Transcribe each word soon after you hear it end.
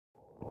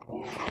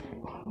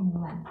Hey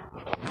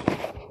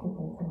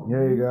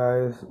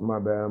guys, my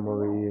bad, I'm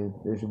over eating.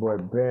 It's your boy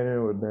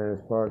Banner with Banner's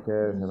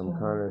Podcast, and I'm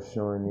kind of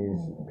showing these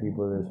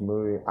people this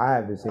movie. I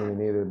haven't seen it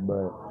either,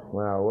 but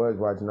when I was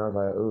watching, I was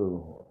like,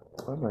 ooh,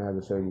 I might have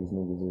to show these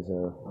niggas this.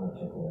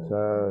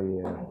 So,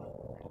 yeah.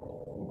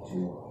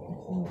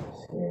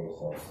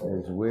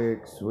 It's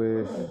Wick,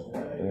 Swish,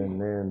 and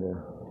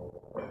Nanda.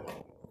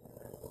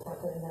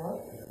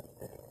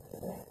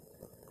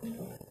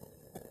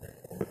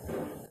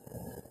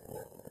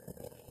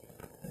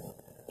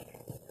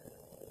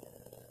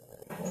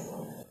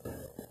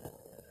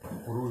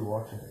 What are we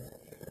watching?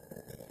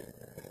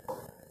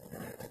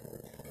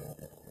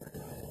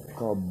 It's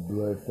called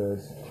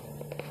Bloodfest.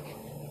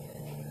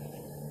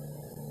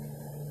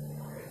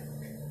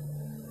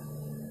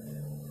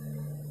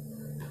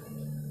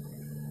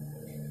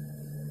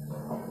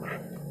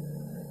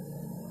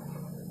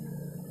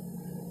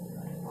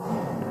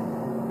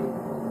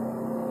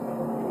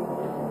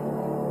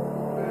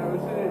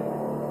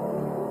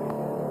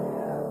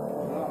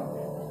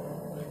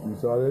 You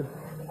saw this?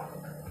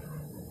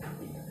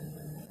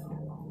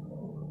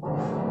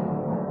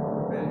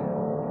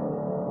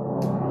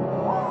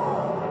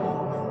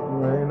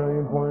 I ain't know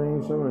you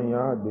pointing you showing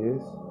y'all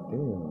this.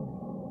 Damn.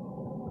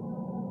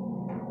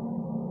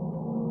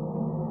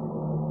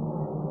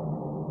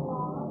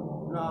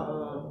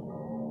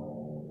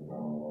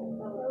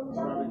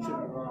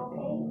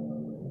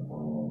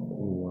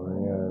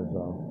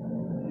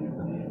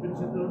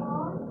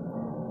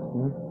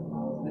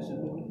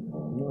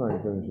 No, I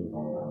ain't finished it.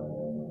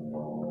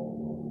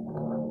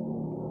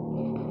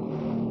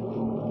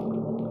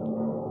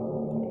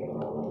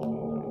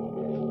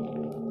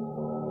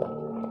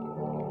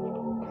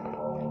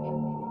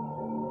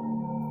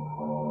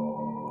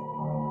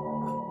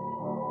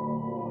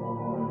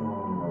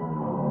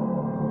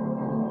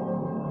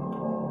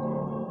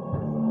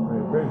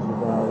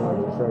 But I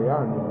wanted to show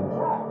y'all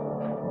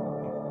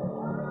niggas.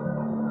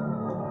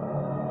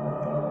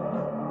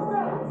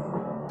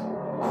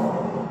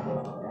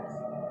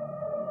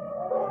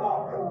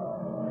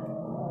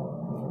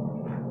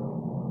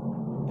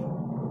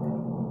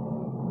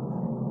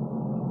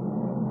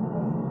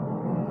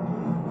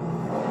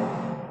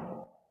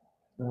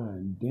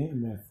 God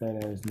damn, that fat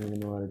ass nigga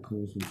know how to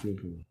clean some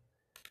chicken.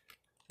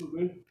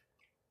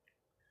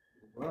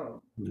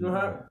 Wow. You know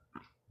how?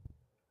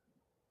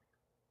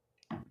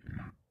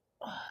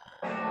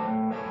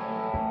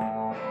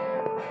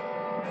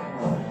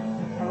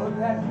 How was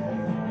that?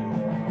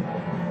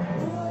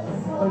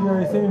 Oh, you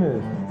already seen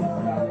this?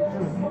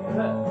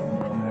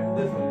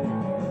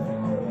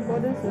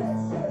 What is this?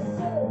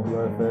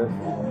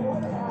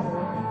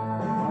 Bloodfest.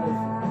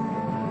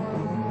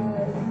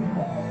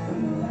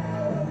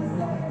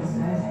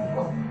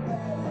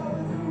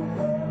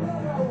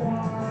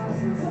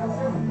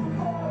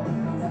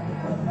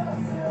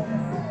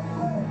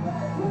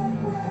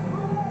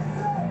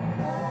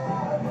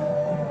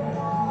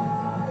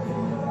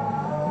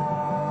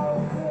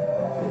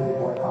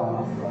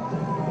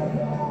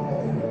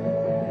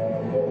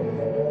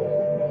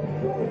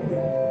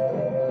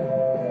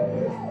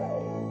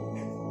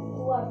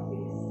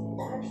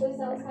 Actually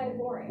sounds kind of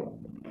boring.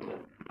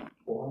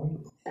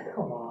 Boring?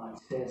 Come on,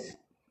 sis.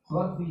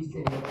 Blood Feast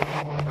is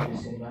the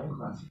same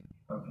classic.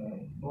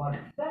 Okay. Blood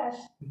Fest,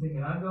 the thing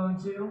that I'm going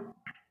to,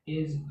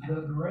 is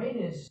the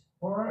greatest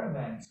horror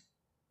event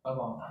of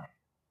all time.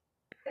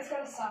 It's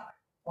gonna suck.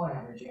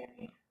 Whatever,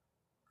 Jamie.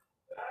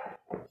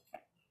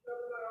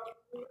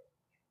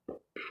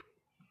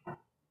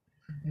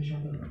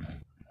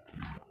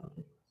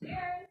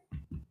 Cheers.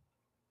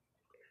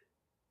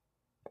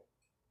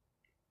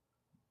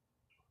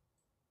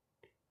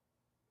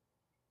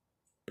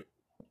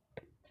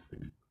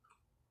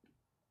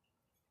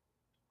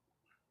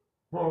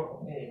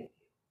 Oh, hey,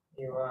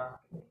 you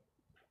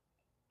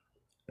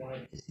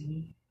wanted to see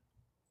me?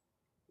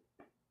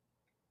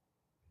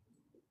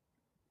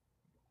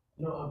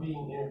 You know, I'm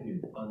being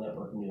interviewed on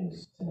Network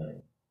News tonight.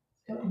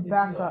 It's kind of a big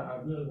Back deal. up. I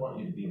really want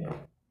you to be there.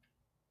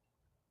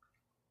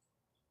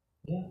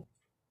 Yeah.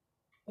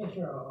 Yeah,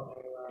 sure.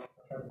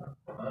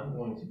 I'm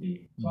going to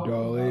be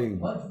Darling. talking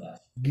about Bloodfest.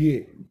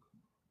 Get.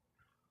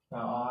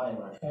 Now, I and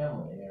my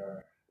family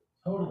are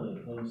totally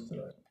opposed to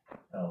it.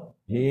 Hell,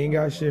 He ain't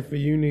got shit for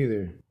you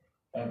neither.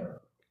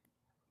 ever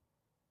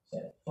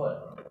set foot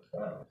on those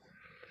grounds.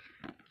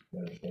 You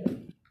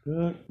understand?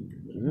 Good.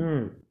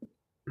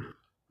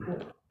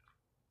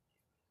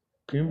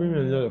 Can you bring me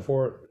another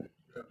fork?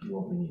 You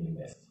won't be needing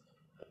this.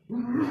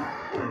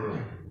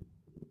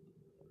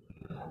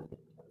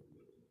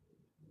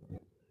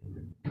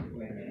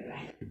 Wait a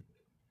minute.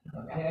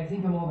 Okay, I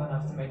think I'm old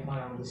enough to make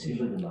my own You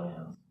decision. live in my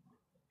house.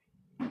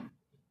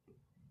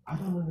 I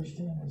don't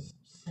understand this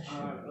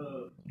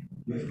obsession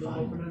with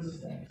violence.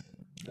 Thanks.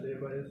 Did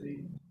everybody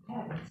see?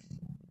 Yeah,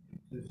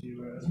 Since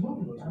you It's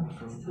movie time.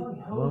 It's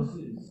telling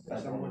hoses.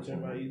 that's how much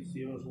everybody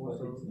see us But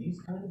it's these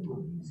kind of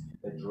movies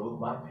that drove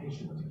my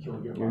patient to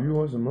kill your If mom. you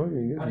want some more, you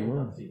can get How do some you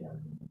more. not see that?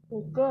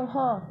 It's good,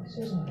 huh? this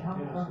isn't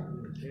California.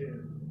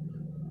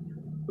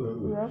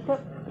 You like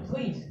it?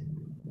 Please,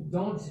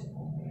 don't.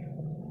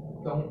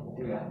 Don't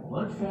do that.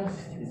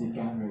 Bloodfest is a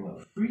gathering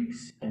of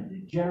freaks and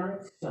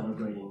degenerates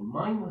celebrating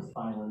mindless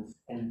violence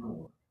and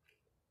gore.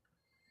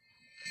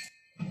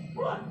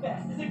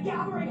 Bloodfest is a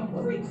gathering of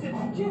freaks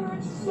and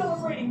degenerates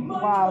celebrating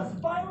mindless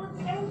violence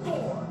and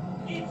gore.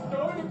 It's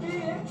going to be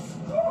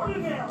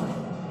extraordinary!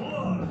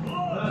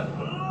 Bloodfest!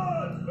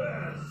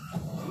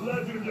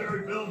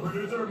 Legendary film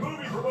producer,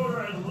 movie promoter,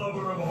 and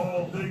lover of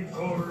all things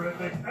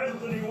horrific,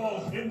 Anthony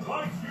Walsh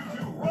invites you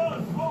to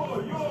run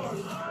for your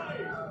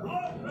life!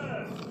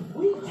 Bloodfest!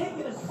 We've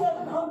taken a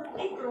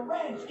 700-acre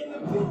ranch in the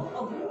middle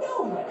of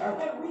nowhere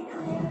and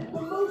recreated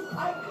the most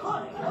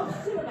iconic of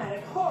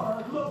cinematic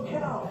horror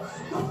locales.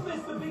 Don't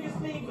miss the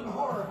biggest names in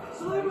horror,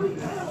 celebrity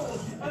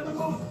panels, and the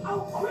most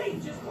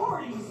outrageous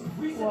parties.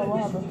 Recent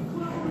additions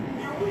include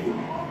the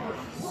original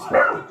offer,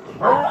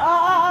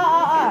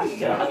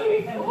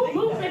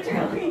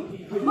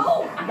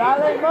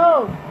 Dale,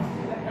 move.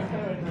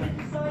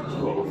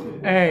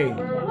 Hey,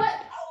 What?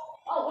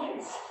 Oh,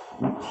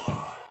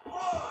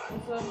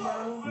 What's up,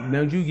 bro?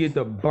 don't you get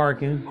the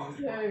barking?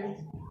 She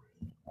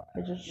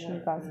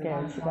got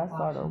scared. She got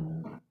startled.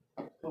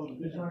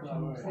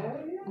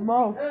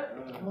 Mo.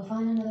 We'll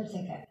find another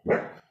ticket.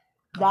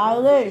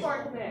 Dale.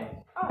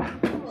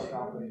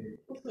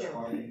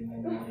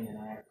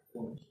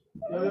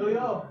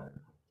 Yo.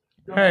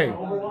 Hey.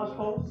 Overwatch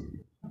post.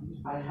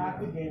 I hacked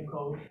the game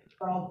code.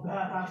 Found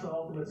badass and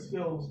ultimate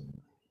skills.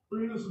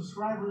 3 new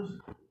subscribers.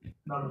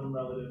 None of them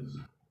relatives.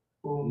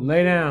 Boom.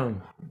 Lay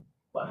down.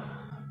 But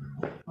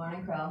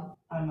Morning, Crow.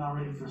 I'm not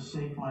ready to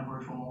forsake my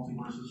virtual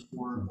multiverses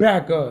for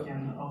Back up.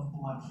 weekend of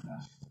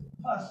Bloodfest.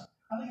 Plus,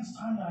 I think it's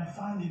time that I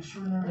find the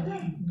extraordinary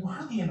lady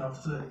worthy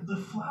enough to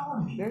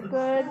deflower me. They're with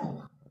good.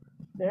 film.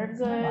 They're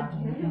good.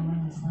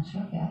 It's not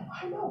show yet.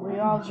 I know. We right?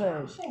 all That's what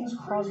I'm good. saying. It's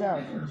Calm crazy down.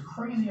 out here. It's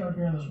crazy out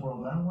here in this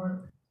world, man.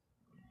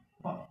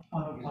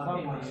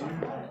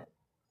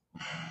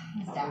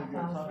 It's Daphne's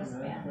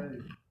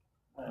wristband.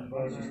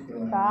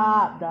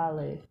 Stop,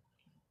 Dale.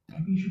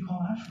 Maybe you should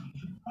call Ashley.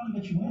 She'll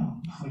probably get you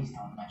in. Please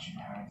don't mention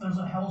her. There's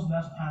a Hell's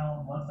Nest panel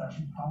in Bloodfest.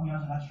 She probably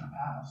has an extra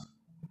pass.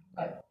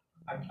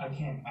 I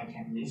can't.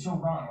 It's so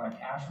wrong.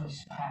 Like Ashley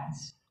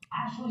Spatz.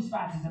 Ashley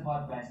Spatz is a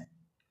Bloodfest,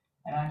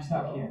 and I'm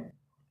stuck here.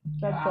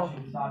 That's all.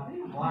 Ashley thought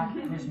Black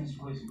Christmas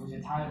was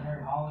a Tyler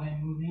Perry holiday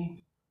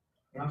movie.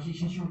 You know, she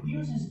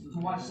refuses to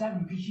watch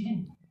 7 because she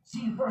didn't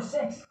see the first 6.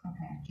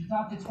 Okay. She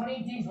thought that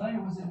 28 Days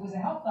Later was a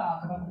health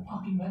doc about the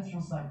fucking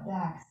menstrual cycle.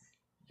 Dax,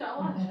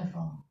 you're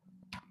pitiful.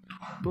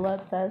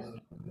 Bloodfest.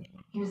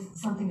 Here's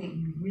something that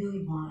you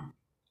really want,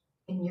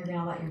 and you're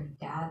gonna let your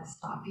dad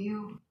stop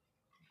you?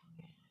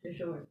 For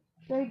sure.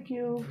 Thank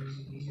you.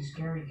 He's a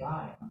scary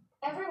guy.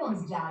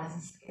 Everyone's dad is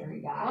a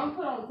scary guy. I'm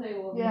put on the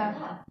table.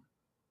 Yeah.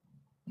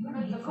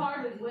 The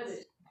card is with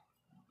it.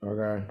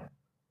 Okay.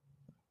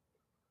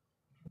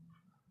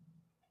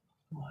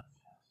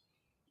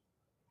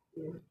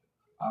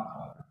 I'll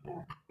call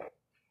her.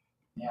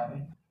 Yeah,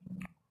 babe.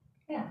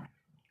 Yeah.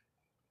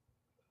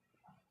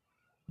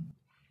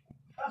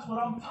 That's what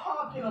I'm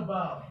talking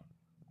about.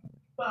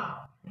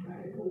 Wow.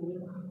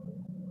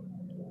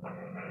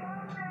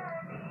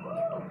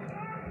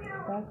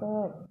 Back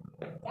up.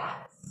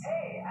 Dax.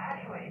 Hey,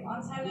 Ashley.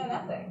 Long time no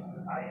nothing.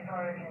 I just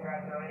wanted to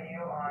congratulate you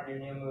on your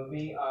new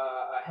movie,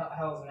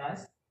 Hell's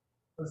Nest.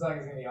 Looks like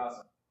it's gonna be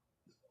awesome.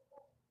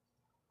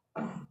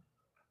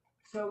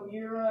 So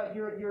you're a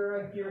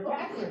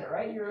character in it,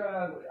 right? You're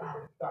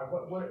God,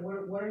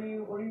 what are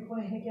you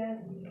playing again?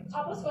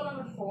 Topless girl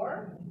number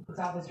 4.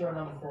 Topless girl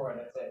number 4.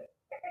 That's it.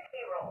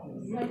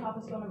 This is my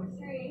topless girl number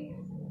 3.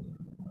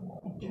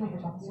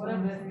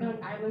 Whatever that Skunk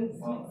Island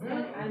sweet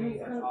Skunk Island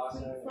That's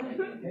awesome.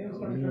 Hey, what's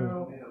coming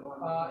through?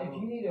 If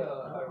you need a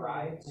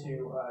ride to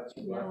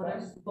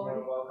Bloodfest,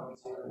 you're welcome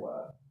to.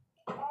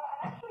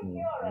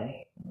 You already,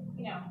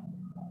 you know,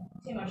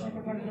 too emotionally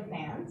prepared for the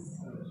fans.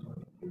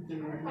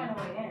 Kind of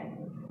way in.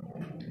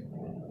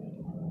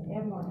 You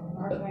have more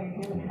large way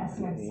you're doing an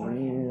estimate.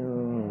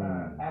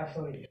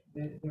 Actually,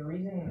 the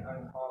reason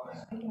I'm calling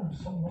is taking him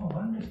so long.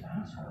 I'm just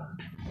asking her.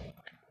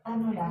 I'm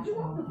not Dax.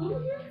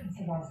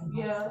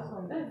 Yeah,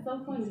 that's so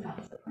funny. Dax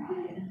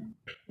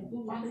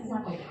is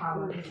not like a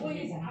coward.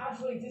 Please,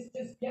 Ashley,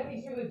 just get me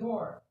through the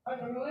door. I'm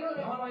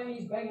literally on my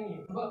knees begging you.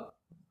 Look,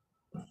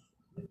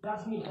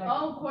 that's me.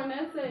 Oh,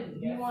 Cornette said,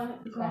 do you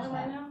want to call him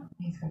right now?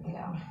 He's gonna get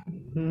out.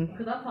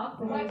 Because I talked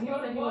to him. He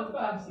said he was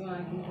about to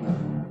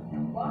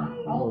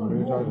Why? Oh,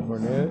 we talking to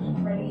Cornez?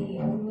 Ready,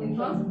 only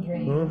frozen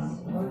drinks.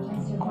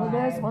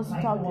 Cornez wants to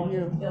talk to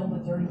you. Film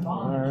with dirty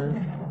bombs.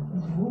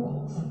 Alright.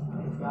 Rules.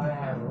 Gotta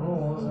have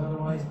rules,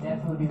 otherwise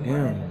death would be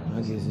Damn, I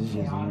guess it's just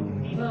you.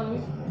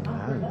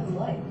 That's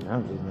life.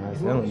 I'm just not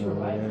selling you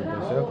over there for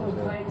self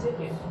buy a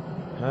ticket.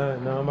 Huh?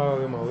 No, I'm about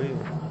to get my weed.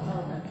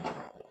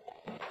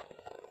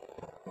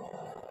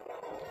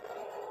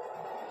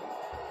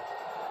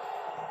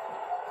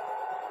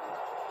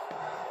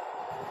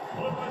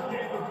 Bloodfest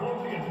gates are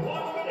closing in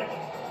 1 minute.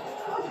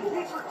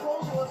 Gates are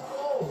closing. Let's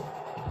go.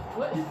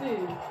 What is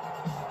this?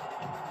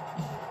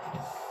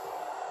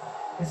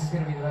 This is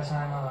gonna be the best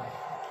night of my life.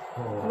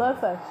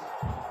 Bloodfest.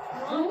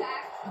 Come on, Dax.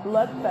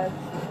 Bloodfest.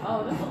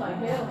 Oh, this is like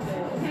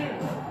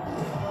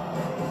Hellfest.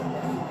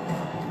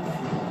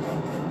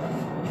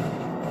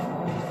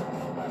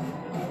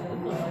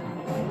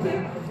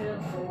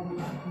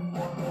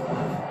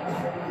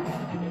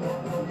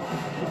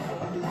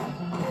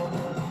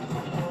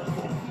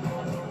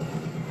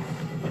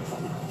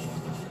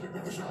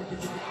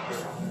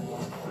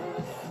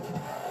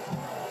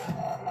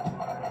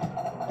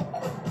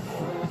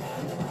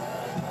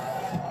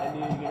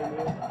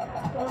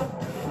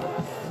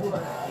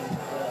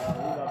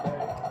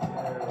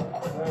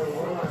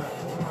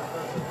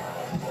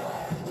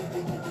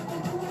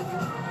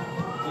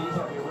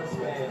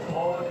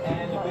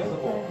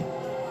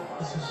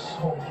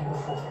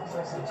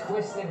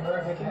 Twisted,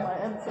 horrific. My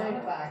MC.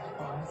 Back,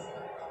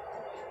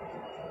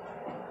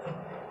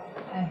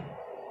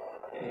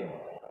 Hey.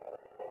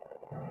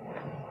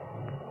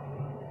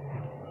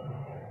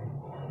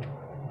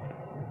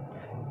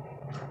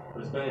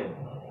 Where's Ben?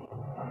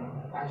 I'm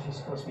actually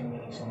supposed to be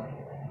meeting someone.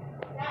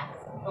 Yes.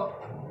 Oh,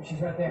 she's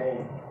right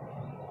there.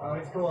 Oh,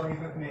 it's cool. He's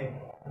with me.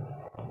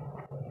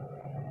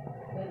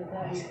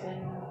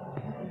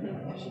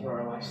 She's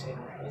our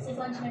lifesaver. This is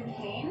Lunchman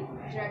Kane,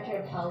 director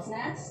of Hell's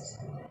Nest.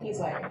 He's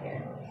why you're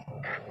here.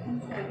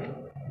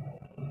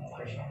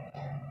 Appreciate it.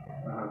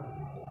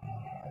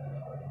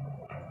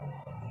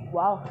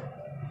 Wow.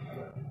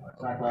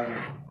 My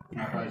pleasure.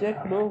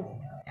 Dick move.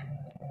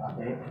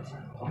 Babe,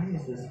 why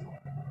is this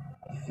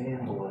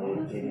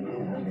fanboy getting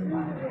in on your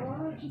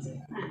mind? He's a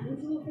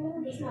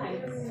friend. He's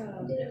nice.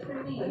 Did it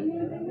for me.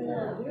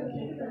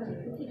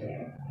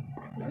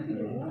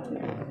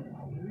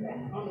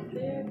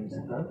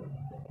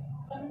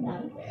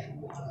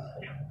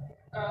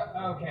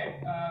 Okay.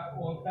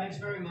 Well, thanks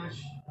very much.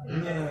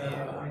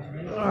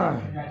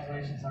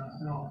 Congratulations on the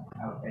film.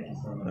 Oh, thank you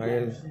so much. I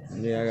guess,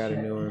 yeah, I got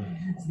a new one.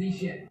 It's the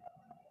shit.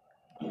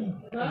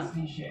 It's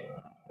the shit.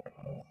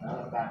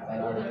 That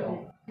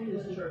article. I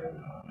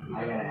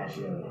gotta ask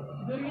you.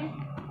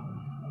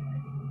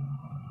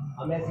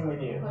 I'm messing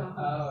with you.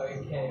 Oh,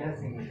 okay.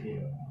 Messing with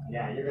you.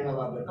 Yeah, you're gonna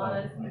love the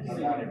film. It's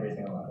not everybody's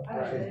gonna love it.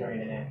 Ashley's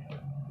great in it.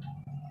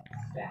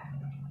 That.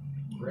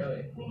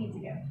 Really? We need to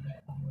go.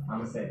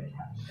 I'm a save.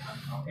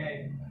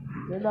 Okay.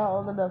 You're not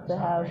old enough to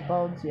have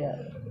phones yet.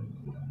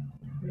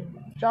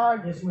 John,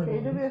 can you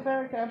do me a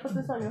favor? Can I put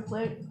this on your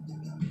plate?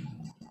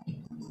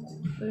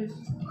 Please.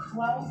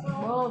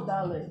 No,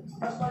 darling.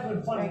 That's not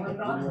even funny. We're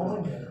not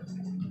going there.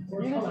 You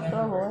can just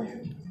throw away.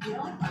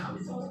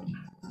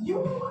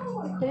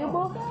 Can you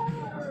move that?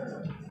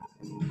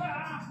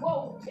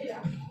 Whoa,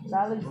 yeah.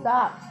 Darling,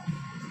 stop.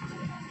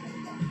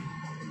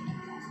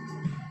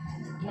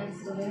 Nice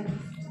to live.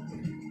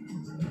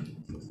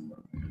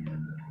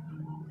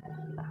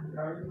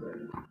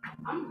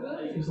 I'm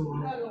good. She's the I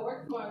one. gotta go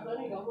work tomorrow, so I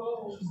need to go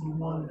home. She's the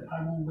one that I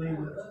will lay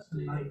with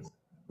tonight.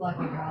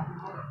 Lucky girl.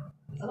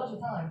 So much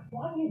time.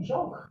 Why do you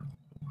joke?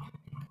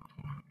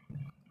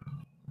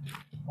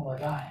 Oh my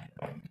god.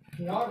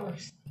 The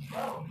arborist.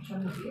 Oh,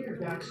 turn the ear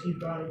back.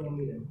 Keep riding on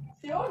me then.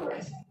 The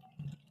arborist.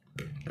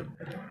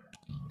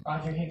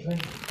 Roger Hinckley.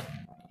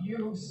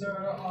 You,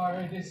 sir,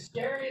 are the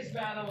scariest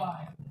man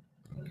alive.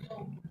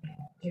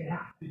 Dude,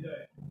 how? You got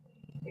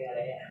a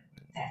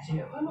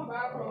tattoo. I'm a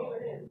barber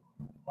here.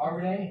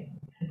 Arbor Day?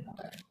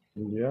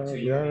 Yeah,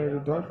 you already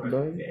talked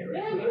about it.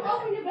 Damn, you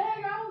open your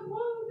bag, I was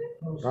moving.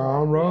 Oh,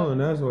 I'm rolling,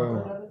 that's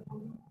why.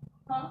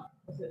 Huh?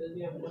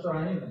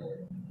 Sorry.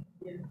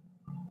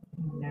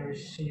 Never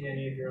seen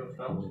any of your own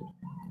films.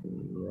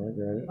 Yeah, I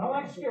got it. I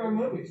like scary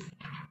movies.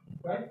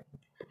 Right?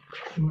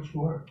 Too much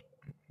work.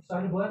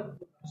 Sign of blood?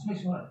 Just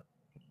makes one.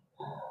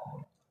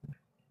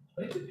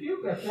 Makes you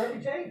puke after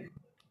every take.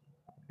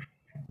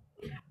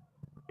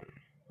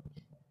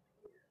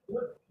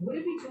 Would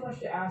it be too much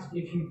to ask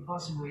if you'd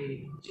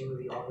possibly do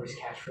the Aubrey's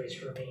catchphrase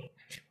for me?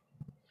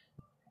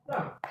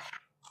 No.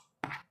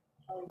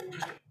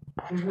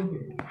 It would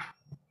be.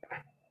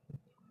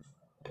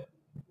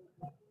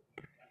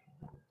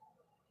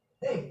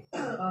 Hey,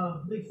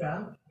 big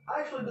fan. I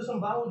actually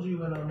disemboweled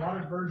you in a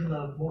modded version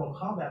of Mortal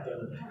Kombat the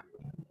other day.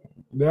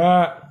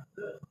 That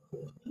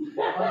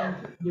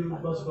Dude,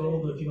 let's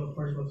go if you know the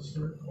first one to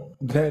start.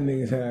 that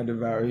nigga said I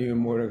devoured you in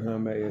Mortal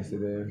Kombat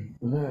yesterday.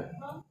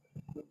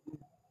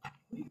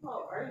 You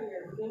called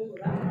earlier, but then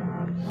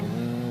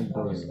it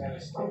was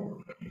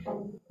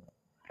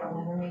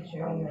Never make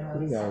sure You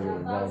gotta get a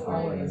black one.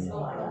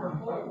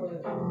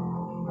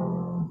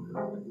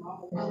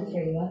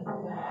 security left.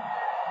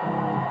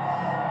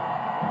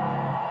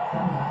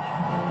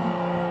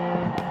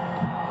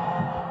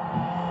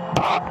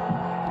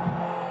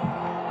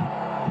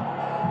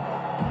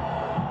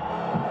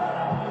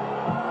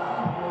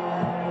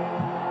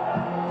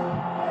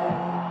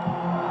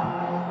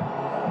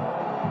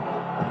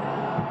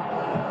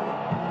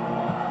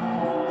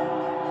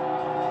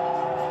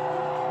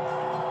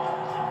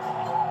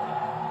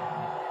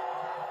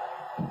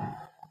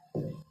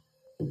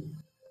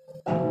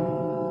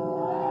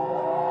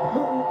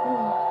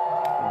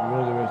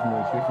 Where's the rest of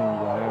my chicken? You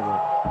gotta have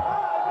it.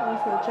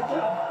 What's for the chicken?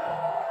 I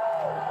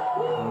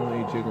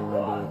don't eat chicken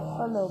like that.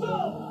 I know, baby. You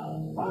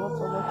want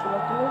some extra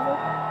left over?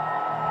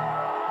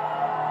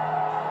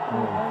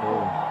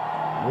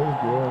 What's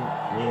good?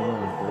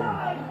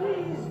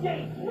 These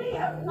gates, we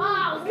have good.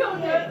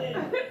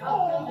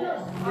 all your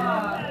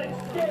cinematic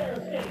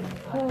scarescapes.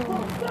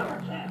 From summer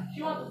camp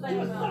She wants to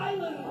to say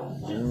silent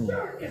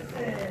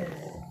circuses.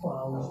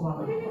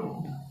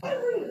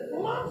 Every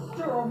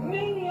monster or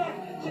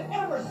maniac to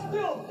ever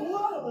spill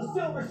blood on the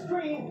silver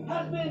screen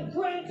has been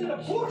granted a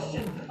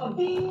portion of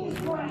these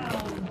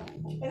grounds.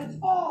 And it's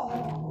all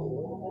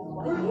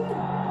for you.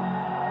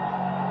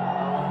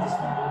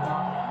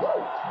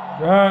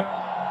 Right.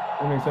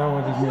 That makes sense. I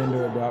want this man to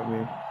adopt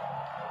me.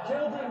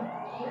 Children,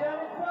 we have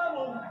a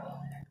problem.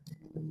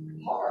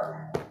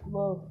 Horror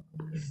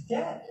is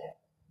dead.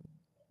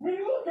 We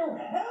look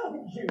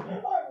around you.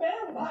 Our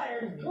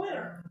vampires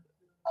glitter.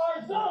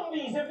 Our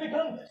zombies have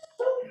become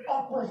soap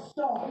opera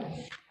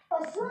stars.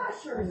 Our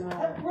slashers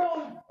have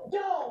grown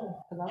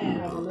dull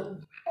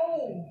and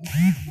old.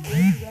 We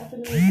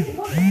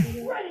put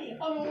Freddy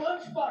on the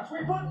lunchbox. We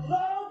put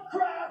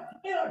Lovecraft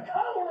in a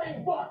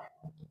coloring book.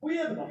 We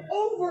have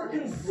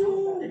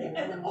overconsumed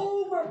and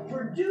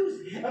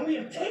overproduced, and we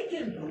have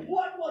taken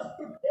what was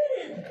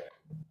forbidden,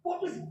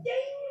 what was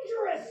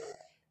dangerous,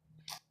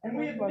 and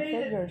we have made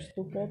it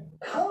stupid.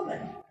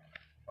 common.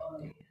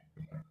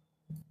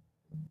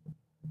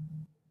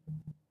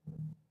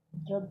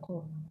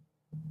 Gentle.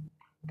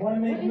 Want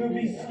to make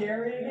movies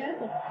scary again?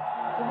 Want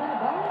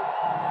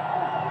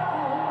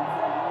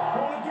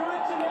to do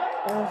it tonight?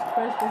 Let's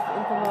push this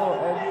into a little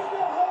edge. Make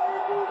the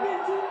horror movie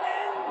to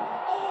end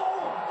all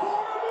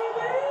horror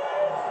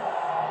movies!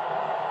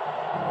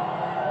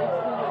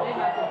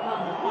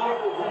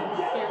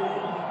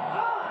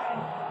 I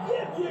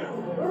give you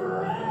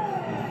red!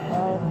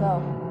 Oh, it's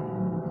out.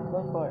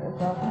 Look for it.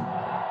 It's out.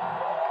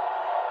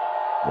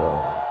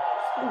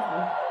 Excuse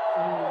me.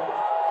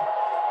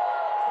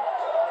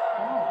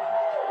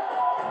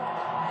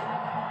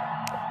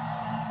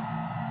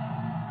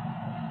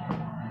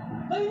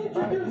 Let me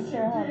introduce you to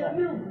your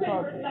new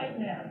favorite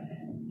nightmare.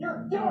 Your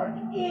dark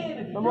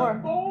id, your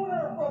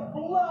boner for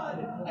blood,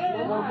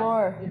 and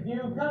if you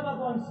come up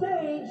on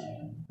stage,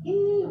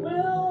 he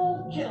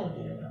will kill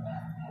you.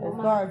 It's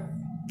guard.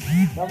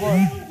 No more.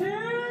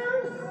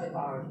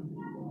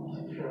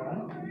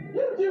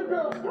 You two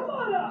girls, come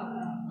on up.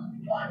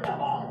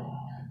 Wonderful.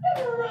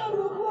 Give a round of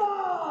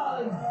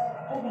applause.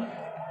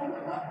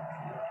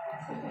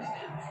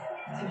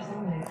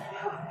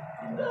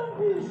 Don't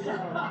be shy.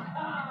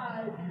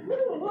 You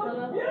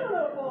look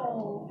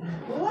beautiful.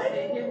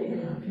 Lady,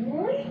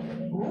 meet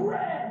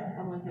red.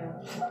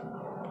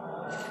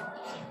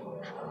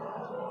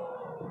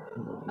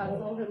 I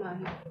told him I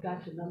got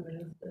your number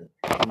instead.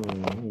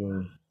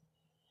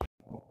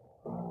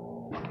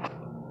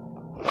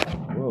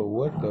 Whoa,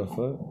 what the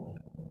fuck?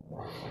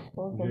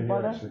 What's the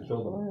butter?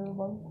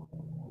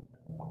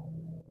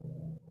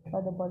 Try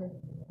the butter.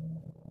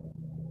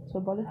 So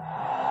butter?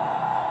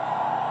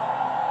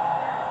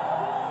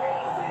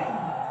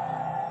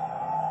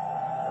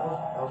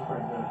 That was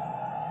pretty good.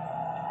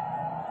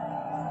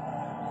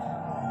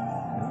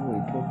 I'm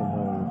really cooking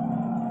hard.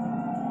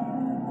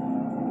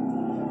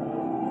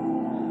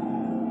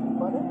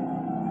 Butter?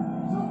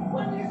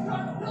 When do you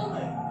start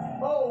filming?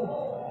 Oh,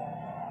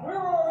 we're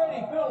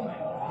already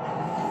filming.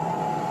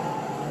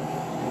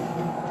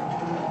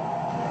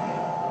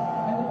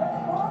 And the best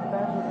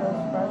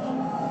part?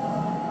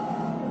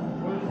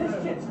 This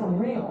shit's for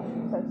real.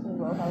 Texas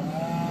Roadhouse.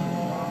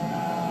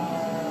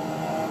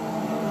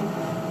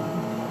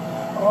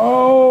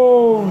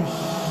 Oh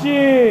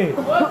shit!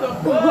 What the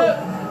fuck?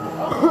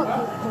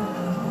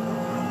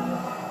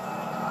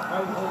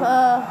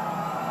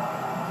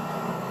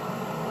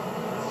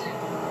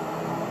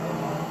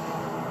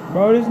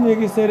 Bro, this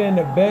nigga said in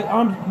the bed.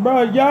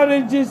 Bro, y'all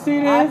didn't just see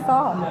this? I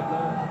saw.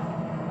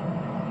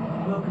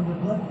 Welcome to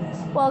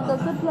Bloodfest. Welcome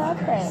to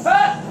Bloodfest.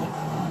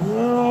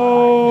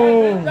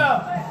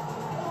 No.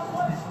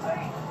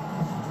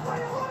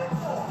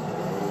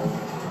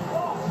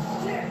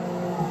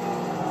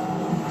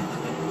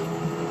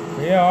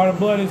 Yeah, all the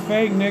blood is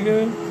fake,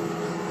 nigga.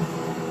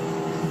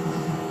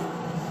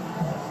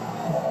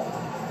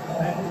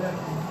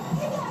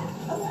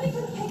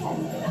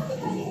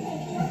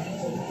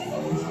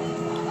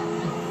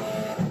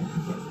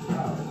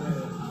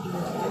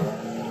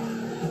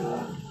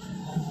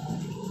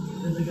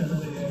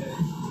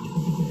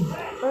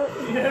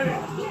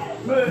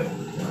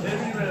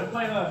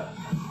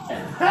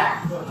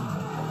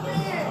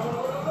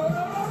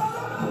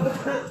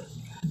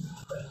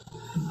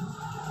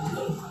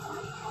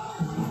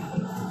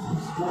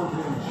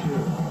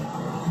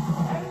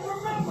 And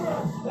remember,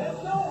 there's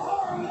no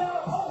horror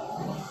without hope.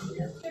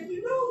 If you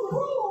know the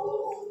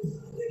rules,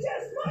 you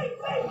just might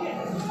make it.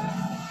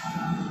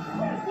 The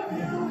rest of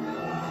you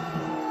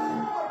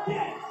are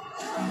dead.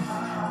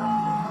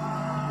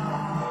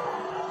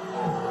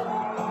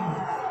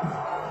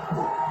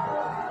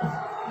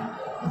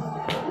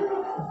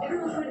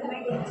 Everyone's trying to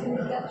make it to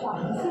the death shot.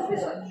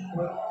 Suspicious.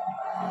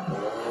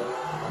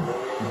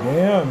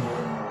 Damn.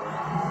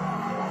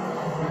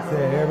 He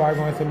said everybody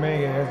wants to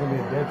make it. There's gonna be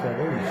a death trap.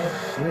 Holy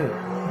shit.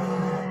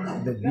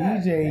 The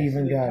DJ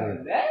even got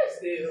it.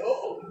 Nasty.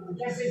 Oh. You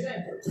can't say that.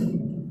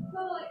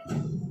 Lily!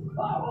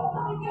 Oh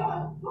my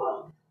god!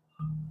 Oh.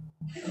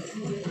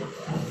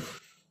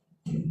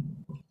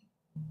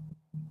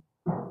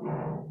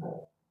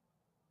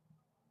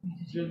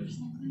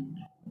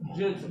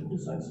 Jensen,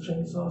 besides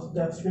chainsaws,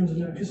 death screams, and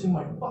you're kissing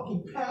my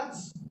fucking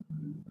pants.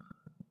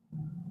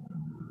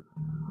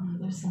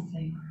 There's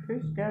something.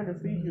 He's scared to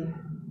feed you.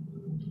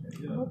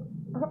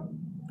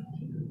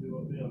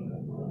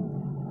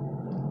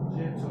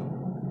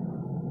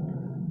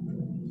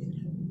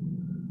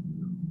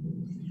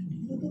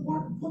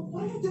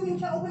 What are you doing? You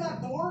can't open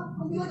that door.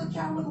 It'll be like a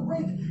cat with a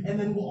rake, and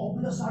then we'll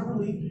open the side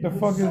relief. The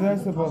fuck is that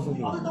supposed to The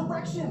do? other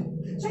direction.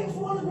 James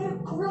wanted me to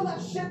grill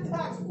that shit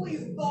tax,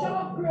 please. Shut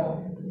up,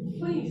 Grill.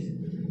 Please.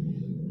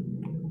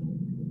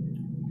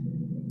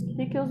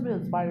 He kills me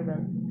with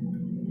Spider-Man.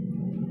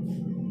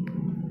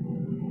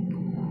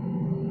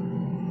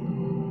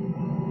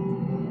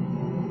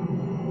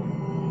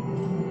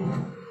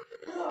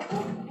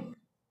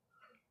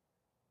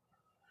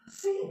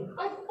 See?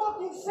 I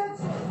fucking said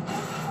so.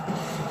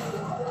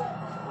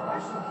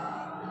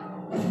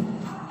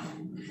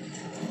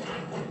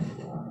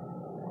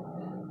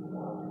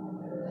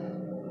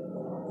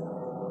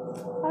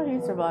 How did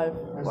he survive?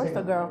 Where's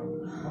the girl?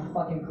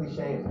 What fucking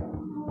cliche is that?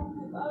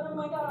 Oh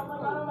my god, oh my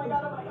god, oh my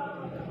god, oh my god, oh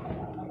my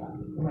god, oh my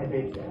god. My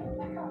baby.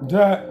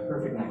 That.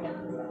 Perfect night.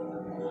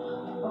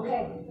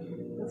 Okay,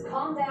 let's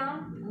calm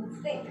down and let's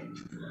think.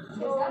 There's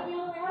gotta be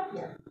another way out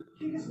here.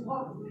 He is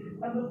locked,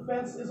 and the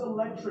fence is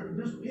electric.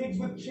 There's pigs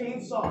with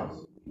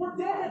chainsaws. We're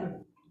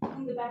dead. I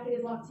think the back gate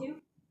is locked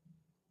too.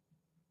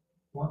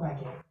 What back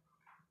gate?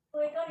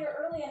 Well, I got here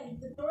early and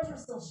the doors were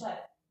still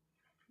shut.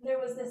 There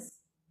was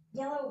this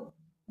yellow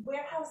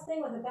warehouse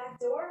thing with a back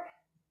door.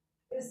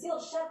 It was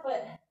sealed shut,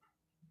 but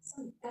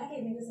some guy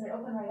gave me this and it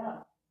opened right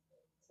up.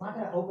 It's not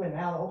gonna open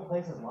now. The whole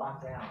place is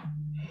locked down.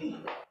 Hey,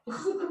 this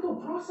is a crypto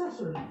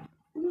processor.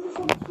 This is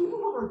some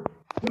keyboard.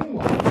 Doing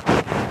what?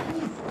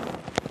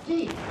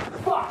 Gee,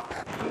 fuck!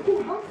 I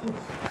can help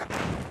this.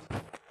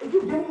 If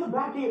you get me the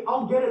back gate,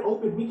 I'll get it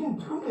open. We can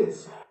do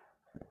this.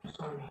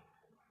 Sorry.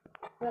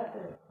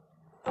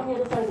 On the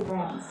other side of the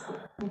grounds,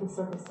 near the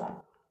circus side.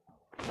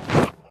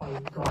 Oh my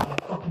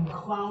god, fucking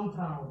Clown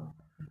Town.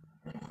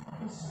 Are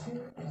you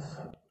serious?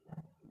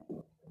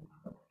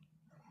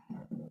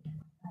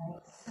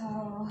 Alright, so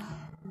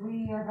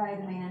we are by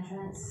the main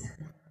entrance.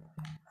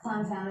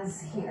 Clown Town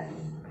is here.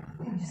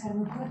 Okay, we just gotta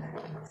move quick.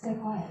 Stay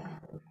quiet.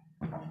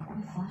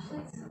 Any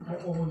flashlights? I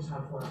always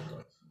have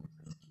flashlights.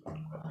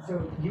 So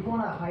you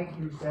want to hike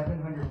through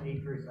 700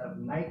 acres of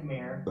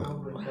nightmare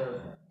filled with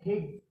those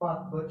pig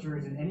fuck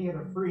butchers and any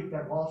other freak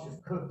that Walsh has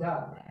cooked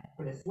up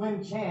for the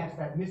slim chance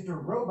that Mr.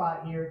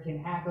 Robot here can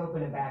hack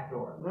open a back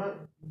door.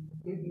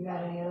 You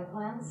got any other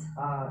plans?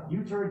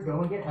 You turds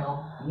go and get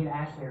help. Me and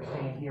Ashley are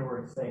staying here where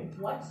it's safe.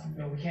 What?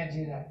 No, we can't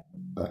do that.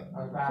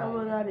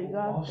 Someone that he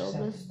got so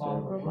Mr.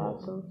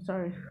 Roboto.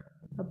 Sorry.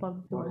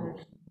 About the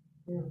orders.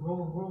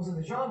 Rules of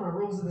the genre,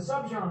 rules of the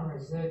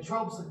subgenres, the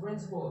tropes, the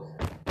principles.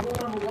 Rule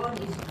number one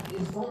is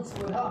don't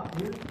split up,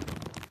 dude.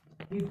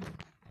 You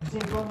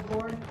seen film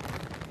before?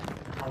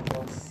 I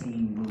don't see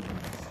movies.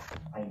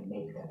 I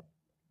make them.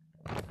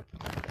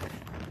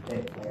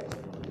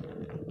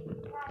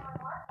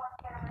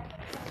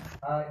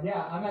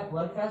 Yeah, I'm at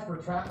Bloodfest. We're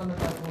trapped on the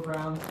festival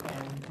grounds,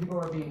 and people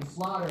are being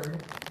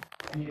slaughtered.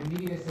 I need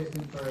immediate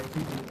assistance for 2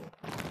 people.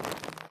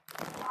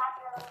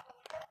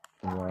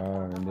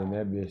 Wow, and then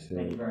that bitch said.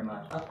 Thank you very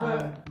much.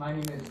 My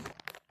name is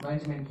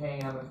Benjamin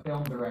Kane. I'm a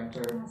film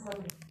director,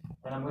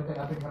 and I'm with an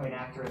up-and-coming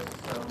actress.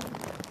 So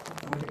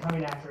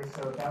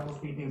if that will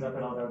speed things up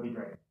at all, that would be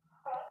great.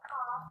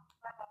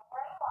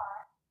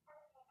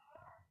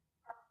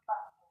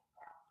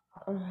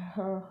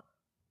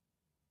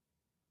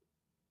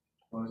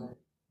 What was it?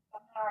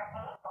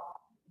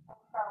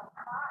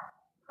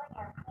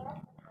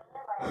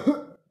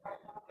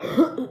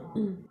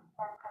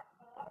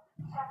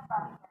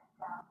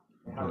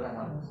 How would that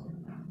help us?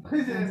 He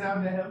says how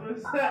to help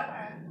us.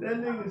 That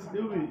nigga's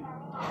stupid.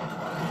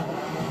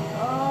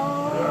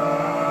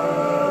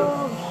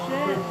 Oh,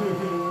 shit.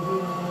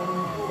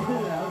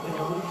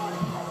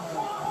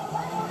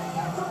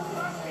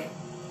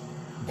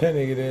 That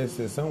nigga there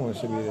said someone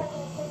should be there.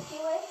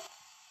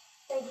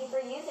 Thank you for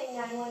using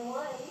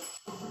 911.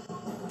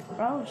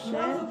 Oh, shit.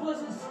 Now's a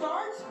pleasant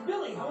start.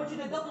 Billy, I want you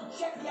to double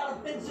check the outer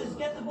fences.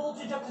 Get the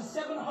voltage up to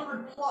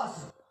 700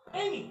 plus.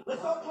 Amy,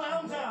 let's go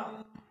Clown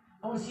Town.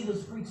 I want to see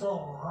those freaks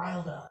all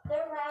riled up. They're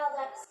riled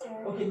up,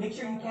 sir. Okay, make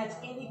sure you catch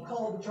any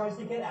call that tries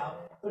to get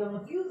out. But on a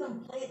few of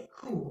them, play it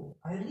cool.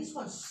 I at least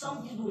want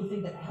some people to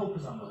think that help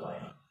is on the way.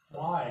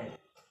 Why?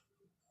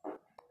 I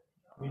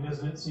mean,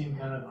 doesn't it seem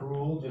kind of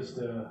cruel just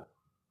to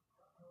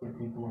give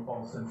people a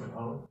false sense of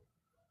hope?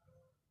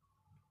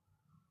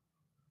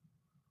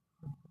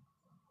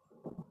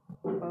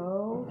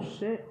 Oh,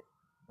 shit.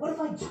 What if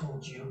I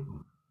told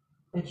you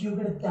that you were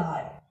gonna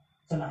die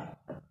tonight,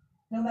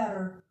 no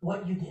matter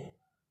what you did?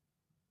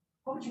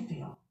 What would you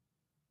feel?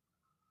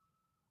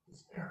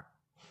 Despair.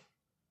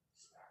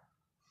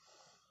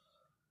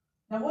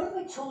 Now, what if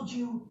I told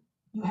you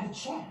you had a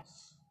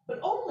chance, but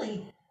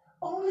only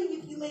Only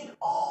if you made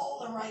all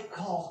the right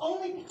calls.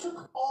 Only if you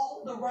took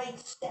all the right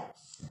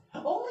steps.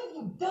 Only if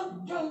you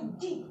dug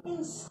deep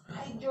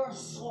inside your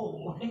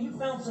soul and you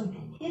found some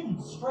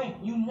hidden strength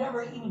you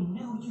never even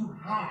knew you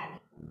had.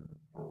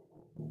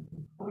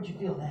 What would you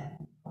feel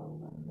then?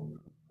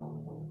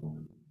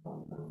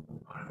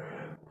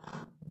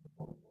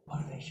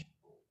 Motivation.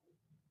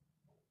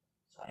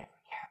 That's what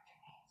every character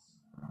needs.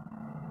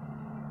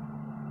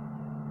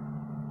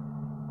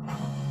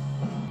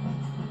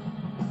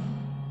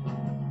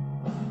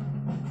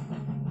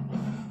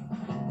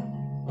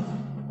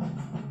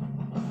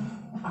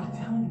 I'm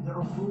telling you, there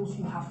are rules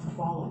you have to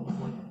follow.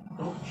 Like,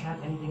 don't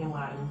chant anything in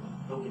Latin,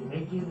 don't get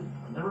naked,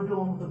 never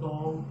go on with a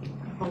doll,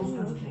 those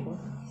kinds of things.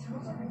 These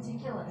rules are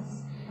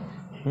ridiculous.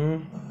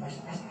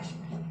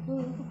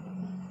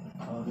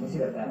 Let me see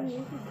that badge.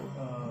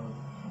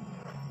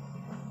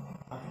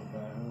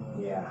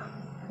 Yeah, I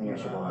think I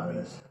should go out of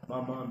this. My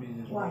mom be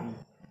just Why?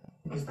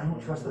 Because I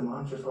don't trust the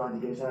monsters allowed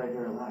to get us out of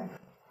here alive.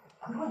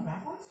 I'm going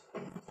backwards?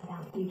 Yeah,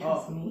 do you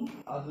trust me?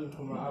 I'll do it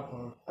for my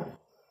iPhone.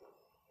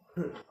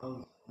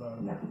 No,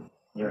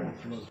 you're an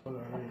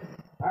Alright,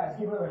 let's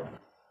keep moving.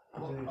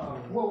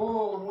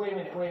 Whoa, wait a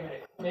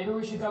minute. Maybe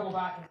we should double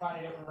back and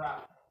find a different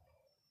route.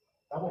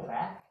 Double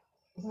back?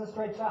 This is a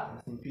straight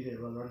shot. Oh,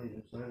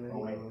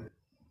 wait.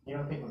 You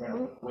don't think we're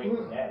gonna wait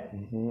for dead?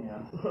 You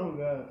know? Oh,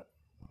 God.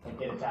 And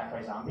get attacked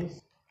by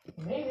zombies?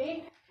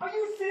 Maybe. Are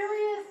you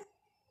serious?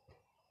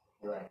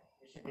 You're right.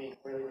 We should be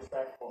really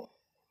respectful.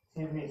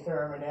 Excuse me,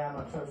 sir, madam,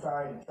 I'm so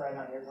sorry to tread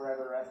on your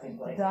forever resting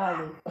place.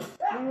 Darling, leave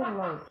it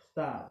alone.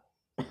 Stop.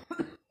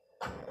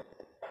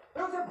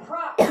 Those are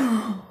props.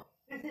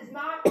 This is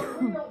not a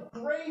real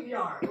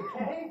graveyard,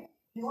 okay?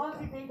 You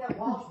honestly think that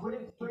Walsh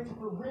wouldn't search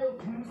for real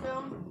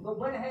tombstones, but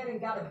went ahead and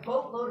got a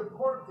boatload of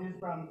corpses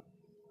from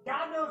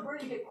God knows where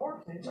you get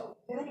corpses,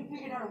 and then he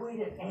figured out a way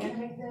to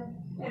animate them,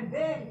 and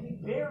then he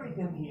buried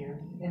them here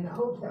in the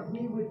hopes that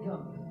we would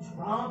come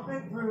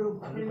tromping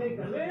through and make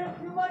a little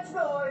too much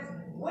noise,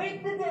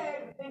 wake the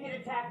dead, and get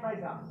attacked by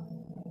zombies.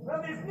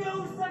 Well, there's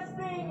no such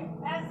thing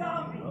as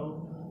zombies.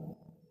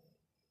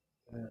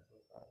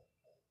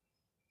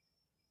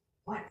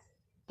 What?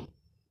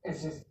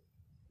 It's just,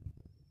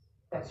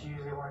 that's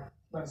usually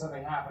when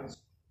something happens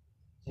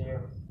to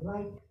you.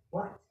 Like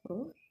what?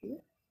 Oh,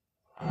 shit.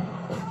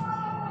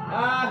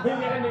 Ah,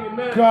 that nigga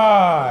nuts.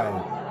 God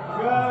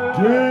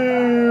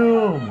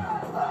damn! He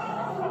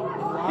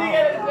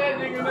got that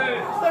nigga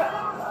nuts.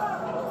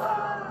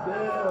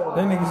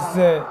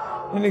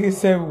 That nigga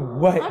said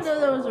what? I knew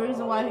there was a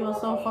reason why he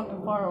was so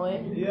fucking far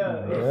away.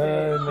 Yeah, he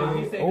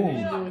said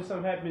oh. when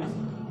something happens.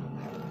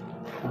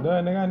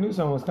 Duh, nigga, I knew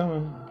something was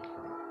coming.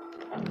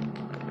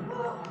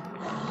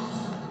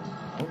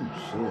 Oh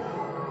shit.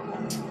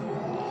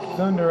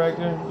 Film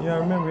director. Yeah, I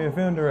remember being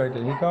film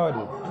director. He called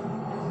it.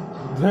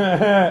 Huh?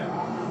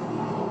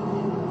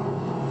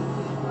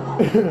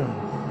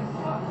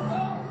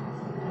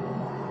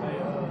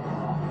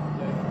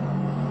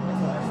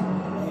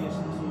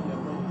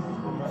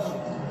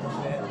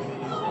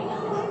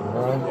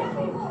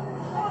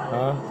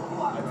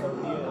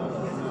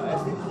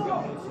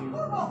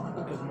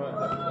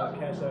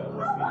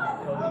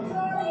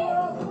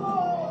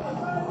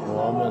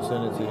 Well, I'm gonna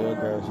send it to your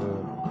cash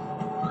app.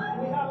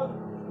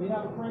 We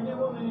have a pregnant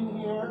woman in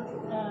here,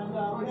 and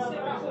we have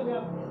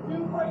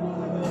two pregnant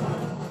women.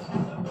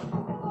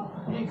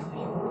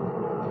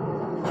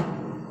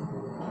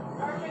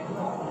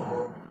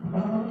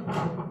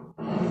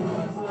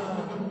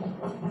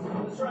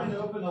 was trying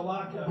to open the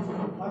lock. That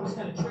was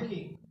kind of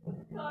tricky.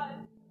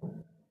 God.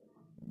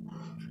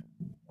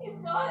 He's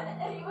gone,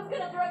 and he was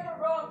gonna direct a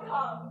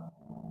rom-com.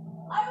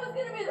 I was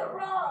gonna be the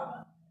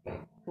rom.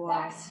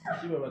 Max,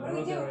 She about what to do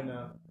we do do? right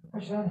now.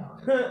 What should I know?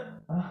 They're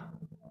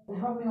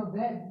probably all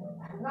dead.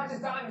 Not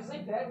just dying to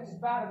sleep dead, which is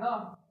bad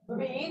enough, but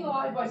being eaten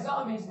alive by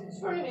zombies,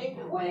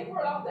 screaming, waiting for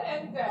it all to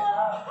end dead.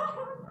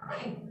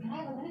 Hey, can I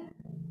have a minute?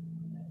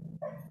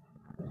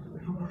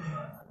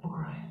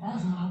 That'll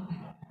help.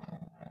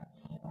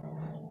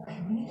 Okay,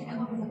 we need to come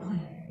up with a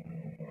plan.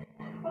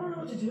 I don't know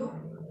what to do.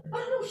 I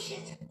don't know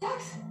shit.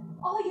 Dax,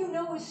 all you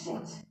know is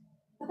shit.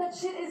 But that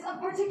shit is of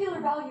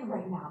particular value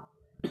right now.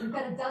 We've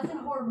got a dozen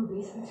horror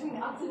movies between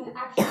us and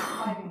actually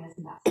surviving this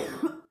mess.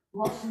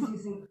 Walsh is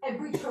using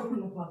every trope in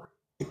the book.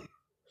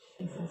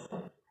 Jesus.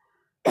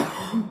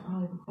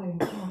 Probably the fighting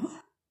chance.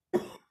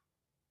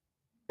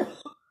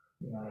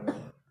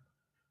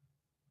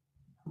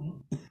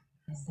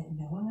 Is that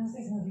no one knows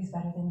these movies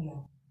better than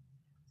you.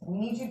 So we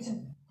need you to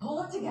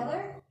pull it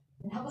together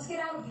and help us get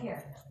out of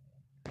here.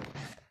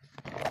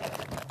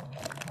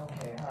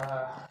 Okay,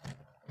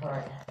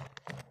 alright.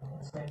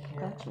 Let's get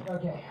here.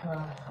 Okay,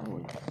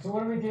 so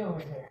what are we dealing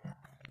with here?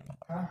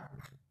 Huh?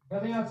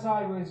 Nothing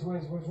outside was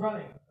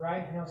running,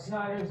 right? No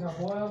Snyders, no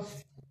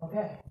Boyles.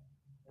 Okay.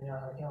 We know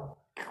how to kill them.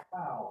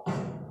 Ow.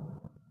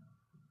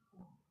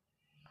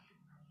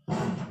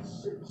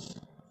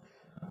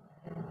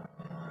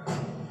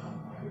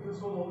 Get this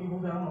little evil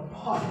down in a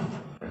pot.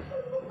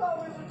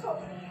 Oh, it's a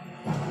tough.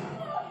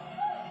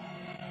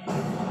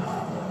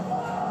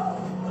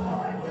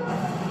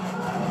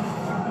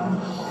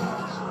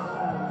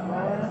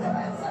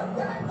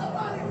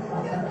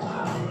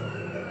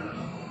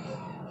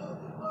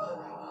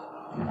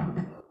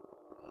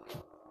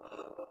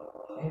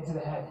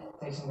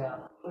 chasing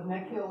down. Wouldn't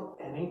that kill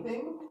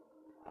anything?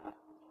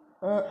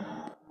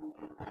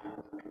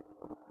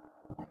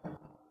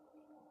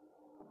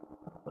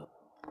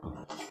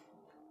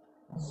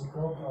 This is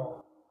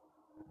GoPro.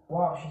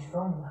 Wow, she's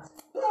filming us.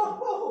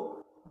 No!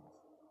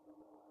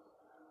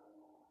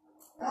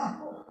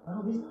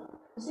 Oh,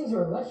 these things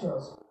are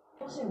electros.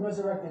 Once he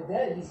resurrect the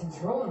dead, he's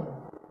controlling them.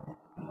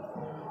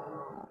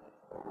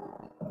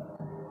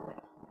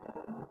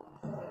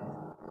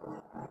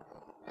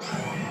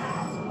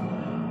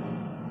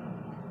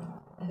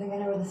 I think I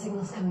know where the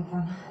signal's coming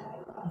from.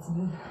 Let's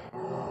move.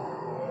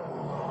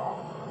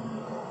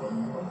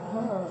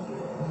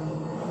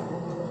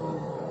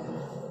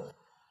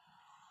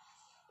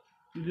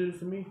 You did it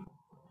to me.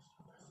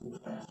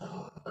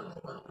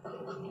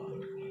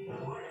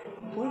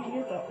 Where'd you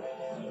get that?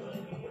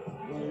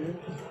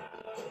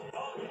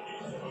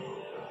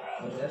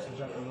 That's a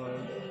jumping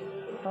line.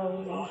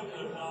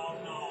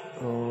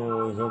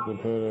 Oh, is that the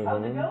pill?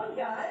 How's it going,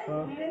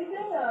 guys? Need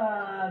anything?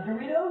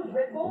 Doritos,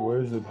 Red Bull?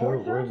 Where's the pill?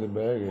 Where's the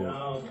bag?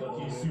 No, but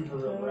he's super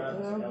real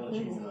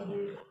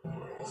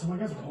So my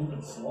guy's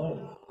moving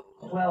slow.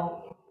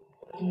 Well,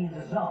 he's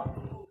a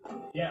zombie.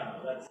 Yeah,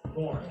 that's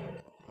boring.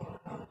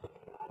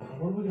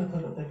 Where are we gonna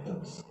put the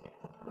victims?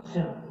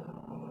 Soon.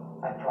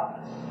 I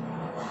promise.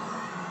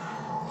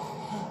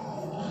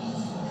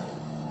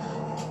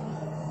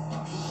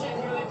 Shit,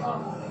 here they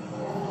come.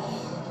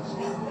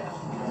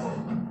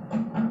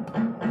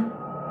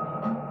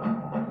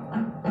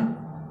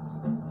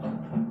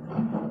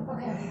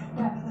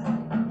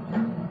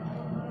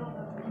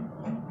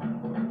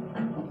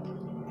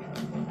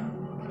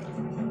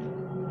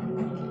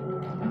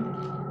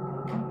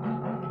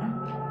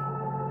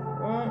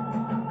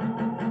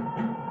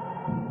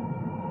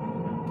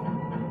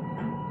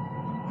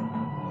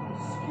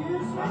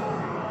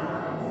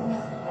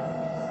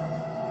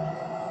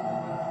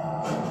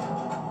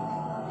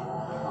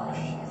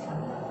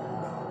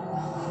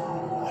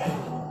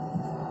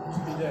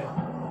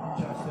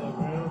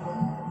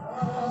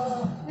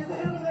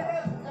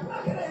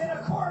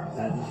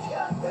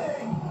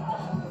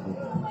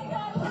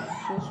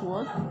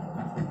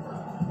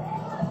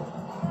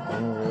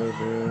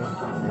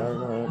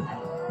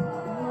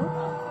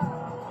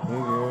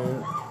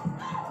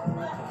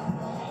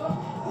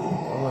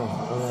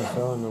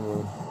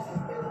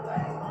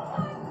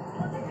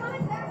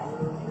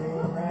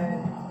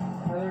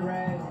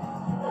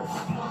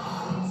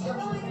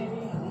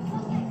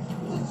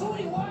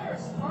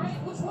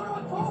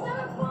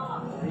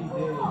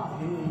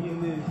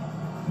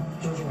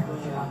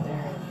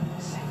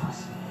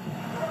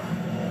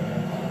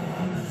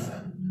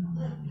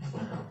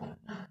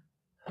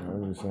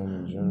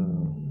 In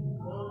general.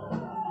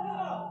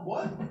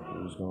 What?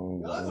 I'm just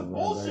going back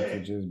to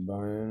just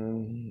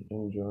buying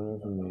and enjoying it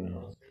for me.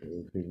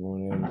 People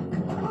want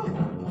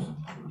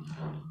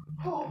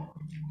to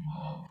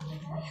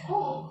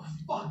Oh,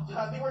 fuck,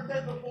 God, they were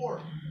dead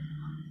before.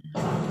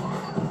 Come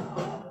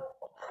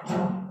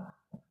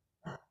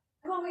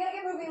on, we gotta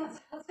get moving.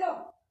 Let's go.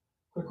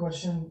 Quick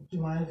question. Do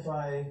you mind if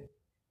I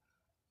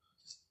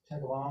just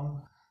tag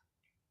along?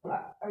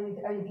 Are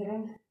you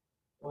kidding?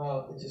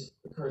 Well, it just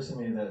occurs to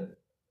me that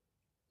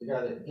the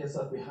guy that gets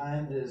left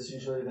behind is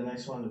usually the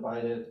next one to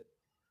bite it.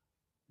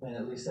 I mean,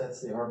 at least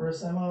that's the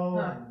arborist MO.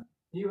 Huh.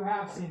 You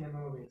have seen the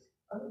movies.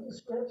 Are the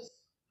scripts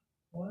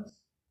once?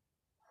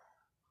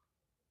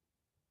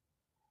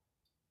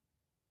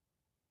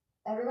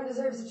 Everyone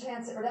deserves a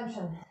chance at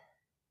redemption.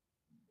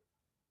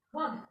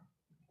 Come on.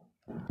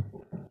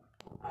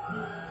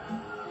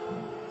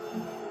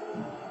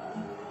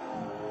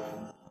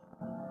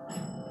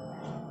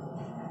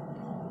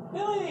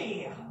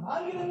 Billy,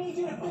 I'm gonna need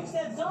you to fix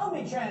that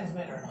zombie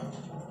transmitter.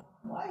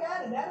 Well, I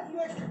got it. Add a few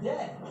extra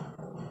dead.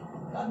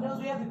 God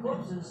knows we have the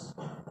corpses.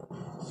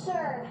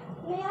 Sure.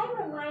 May I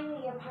remind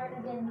you your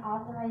partner didn't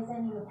authorize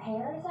any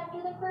repairs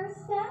after the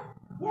first step?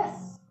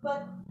 Yes,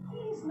 but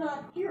he's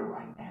not here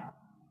right now.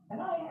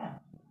 And I am.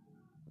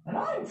 And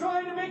I'm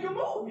trying to make a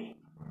movie.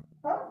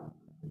 Huh?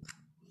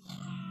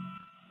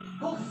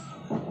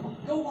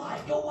 Cultists. Go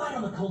wide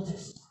on the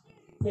cultists.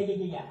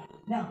 Yeah.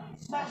 Now,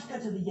 smash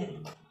cut to the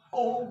Yeti.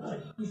 Oh,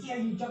 good. You see how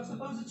you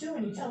juxtapose the two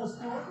and you tell us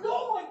story?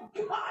 Oh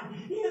my God!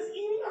 He is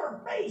eating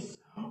our face!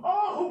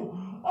 Oh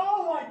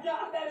my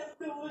God, that is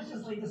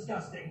deliciously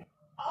disgusting.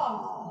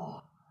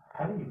 Oh.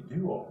 How do you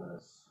do all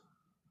this?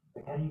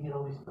 Like, how do you get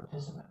all these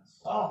participants?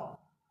 Oh.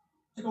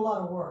 Took a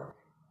lot of work.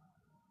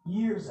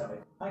 Years of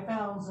it. I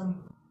found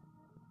some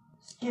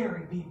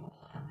scary people.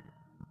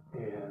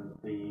 And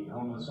the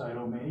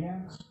homicidal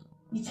maniacs?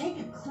 You take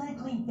a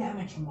clinically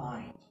damaged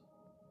mind.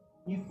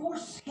 You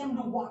force him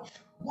to watch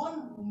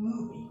one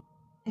movie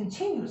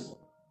continuously.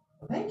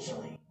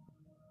 Eventually,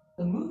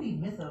 the movie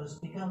mythos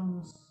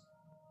becomes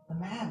the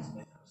man's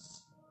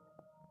mythos.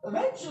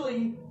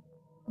 Eventually,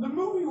 the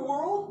movie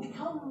world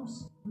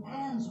becomes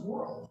man's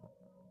world.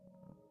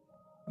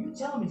 You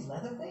tell him he's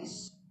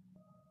Leatherface?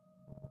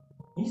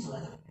 He's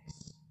Leatherface.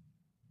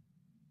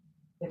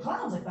 The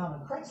clowns I found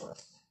on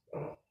Craigslist.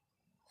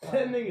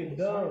 That nigga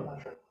dumb.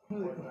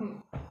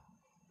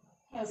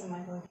 He wasn't my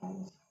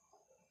boyfriend.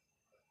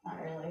 Not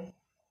really.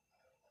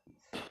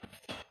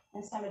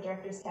 Next time a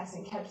director's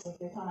casting catches up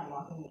your tone, I'm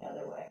walking the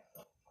other way.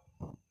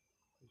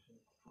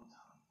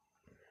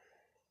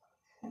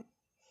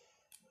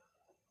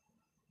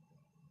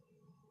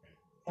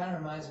 Kind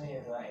of reminds me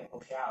of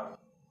April Shower,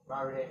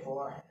 Arbor Day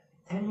 4.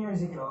 10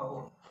 years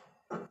ago,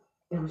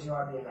 it was the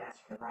Arbor Day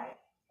Massacre, right?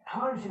 And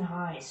Harderton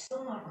High is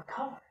still not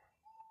recovered.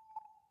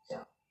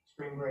 So,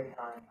 spring break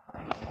time,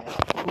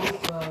 school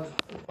closed,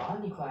 the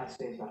botany class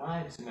stays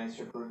behind some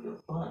extracurricular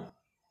fun.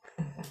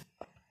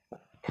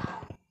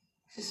 God,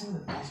 this is some of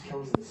the best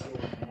kills of the series,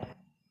 man.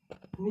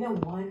 You know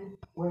one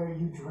where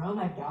you drown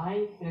that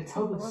guy in a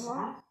tub of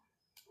sap?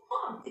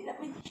 Fuck, dude, I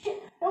mean,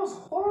 shit, that was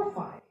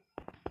horrifying.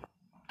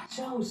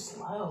 So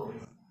slow.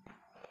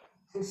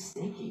 So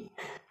sticky.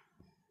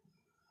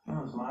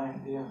 That was my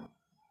idea.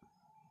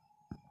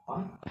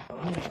 What? Oh,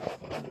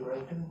 yeah. The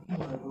director, you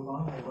want to move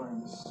on? They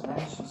wanted to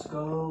smash some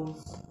skulls,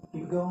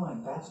 keep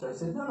going faster. I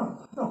said, no,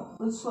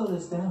 let's slow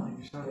this down.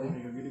 The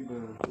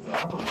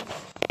arborist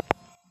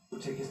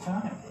would take his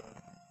time,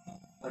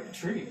 like a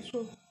tree.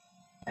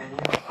 And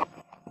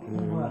you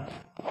know what?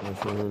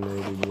 That's what I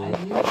needed. I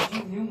knew that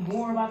you knew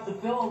more about the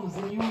films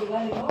than you were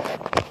letting on.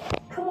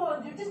 Come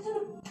on, dude, just do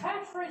the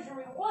catchphrase for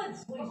me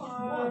once, please. Come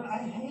on, I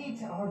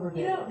hate Arbor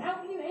Day. You know, how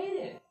can you hate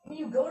it? I mean,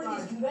 you go to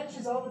these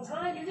conventions all the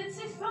time. You did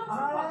 6 films, for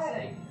fuck's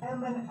sake. I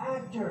am an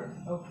actor,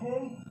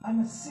 okay?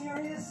 I'm a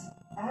serious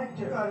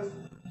actor. Guys,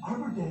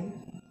 Arbor Day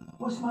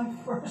was my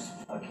first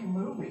fucking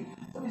movie.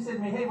 Somebody said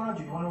to me, hey,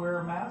 Roger, you want to wear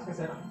a mask? I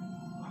said,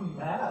 a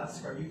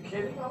mask? Are you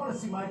kidding? I want to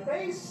see my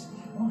face.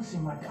 I want to see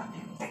my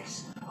goddamn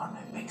face on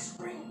that big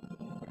screen.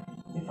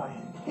 If I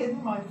had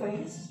hidden my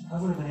face, I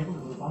would have been able to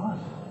move on.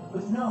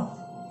 But no,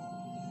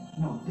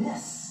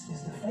 this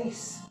is the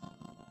face.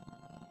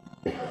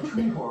 A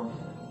tree horror.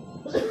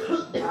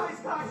 Guys!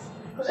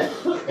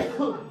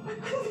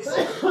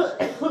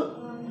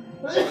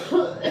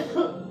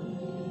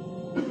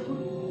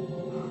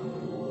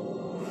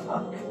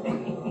 Fuck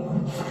me.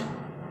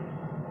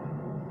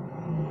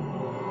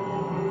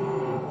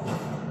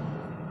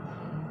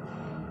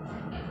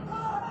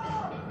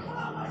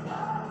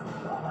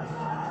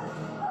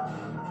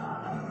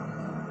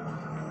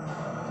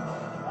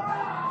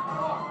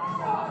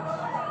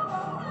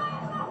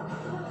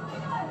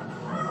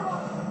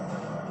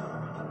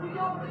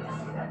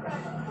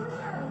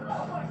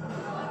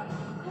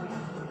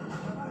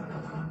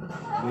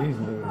 These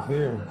niggas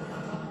here.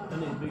 That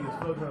nigga big as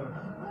fuck, huh?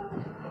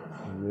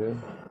 Yeah.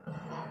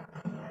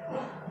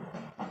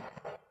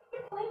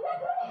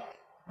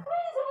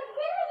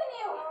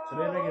 So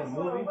they're making a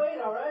movie?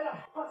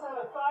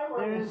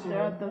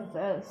 They're at the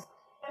fest.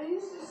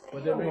 But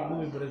they're making a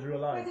movie, but it's real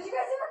life. Did you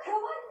guys ever kill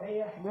one?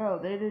 No,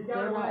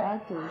 they're not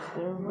actors.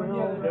 They're real.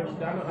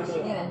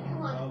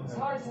 Come on. They're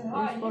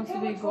supposed to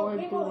be going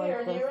through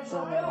like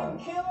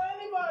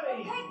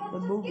the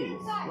movies.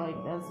 Like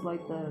that's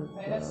like the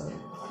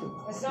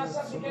It's not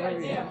such a good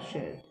idea.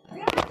 Shit.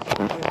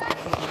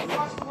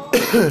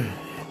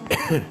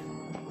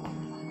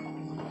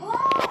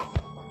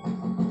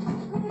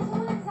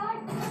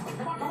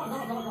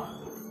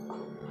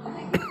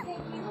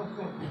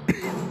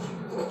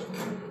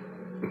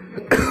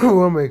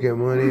 We're making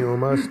money on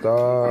my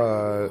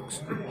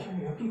stocks.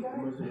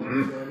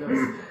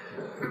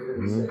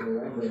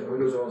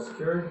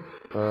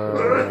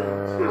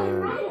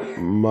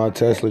 My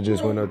Tesla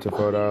just went up to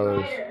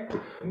 $4.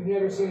 You've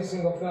never seen a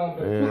single film.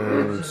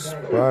 And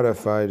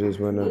Spotify just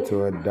went up to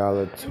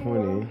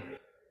 $1.20.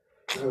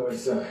 I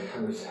was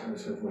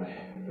with my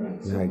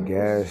friends. And that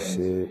gas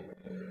shit.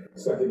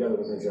 Stuck together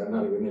when things got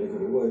naughty. We made it through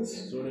the woods.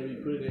 So whenever you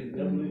put it in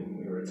doubly,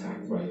 we were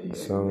attacked by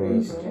these So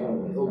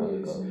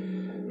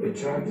they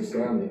tracked us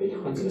down. They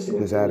hunted us.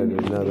 just added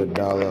another $1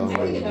 on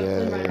the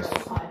gas.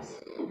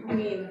 I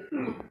mean,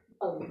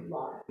 a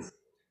lot.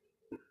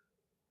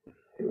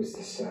 It was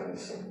the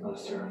saddest,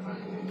 most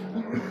terrifying thing I've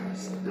ever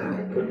witnessed.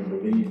 I couldn't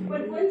believe.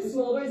 When Flint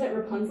smolders at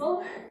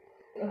Rapunzel,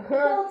 it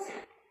felt,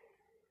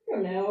 I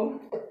don't know,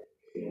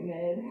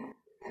 humid.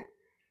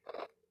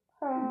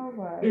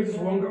 There's this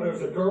one girl. There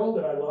was a girl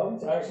that I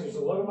loved. Actually, it was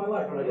the love of my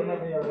life, and I didn't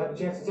have a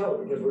chance to tell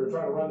her because we were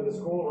trying to run to the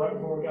school. Right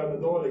before we got in the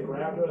door, they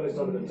grabbed her and they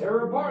started to tear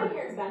her apart. My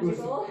hair's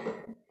magical.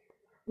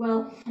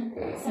 Well,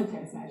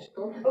 sometimes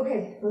magical.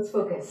 Okay, let's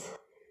focus.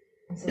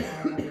 I'm so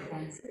sorry about your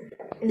friends.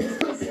 Is this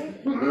place safe?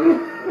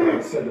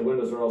 I said the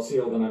windows are all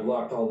sealed and I've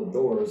locked all the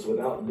doors.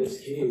 Without this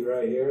key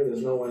right here,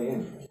 there's no way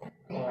in.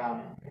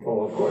 Wow.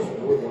 Oh, of course,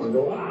 we want to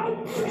go out.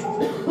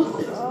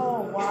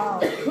 Oh, wow.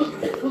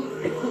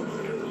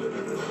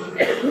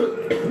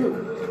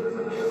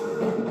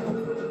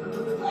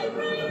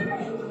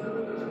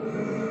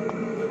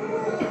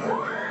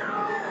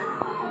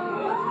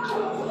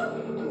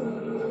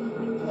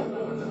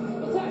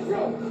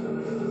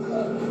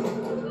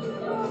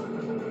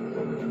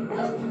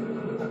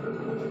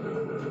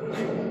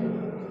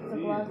 The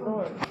glass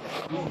door.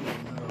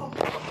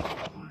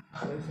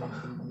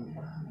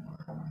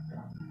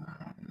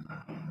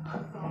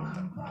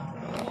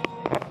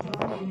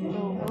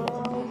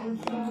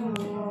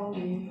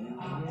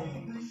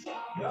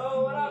 Yo,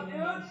 what up, dude?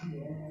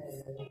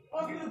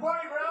 Welcome to the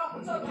party, bro.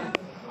 What's up, dude?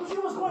 Don't you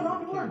know what's going on?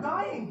 People are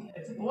dying.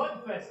 It's a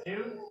blood fest,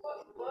 dude.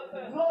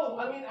 No,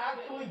 I mean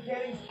actually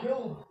getting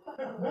killed.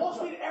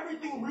 Walsh made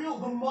everything real.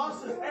 The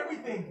monsters,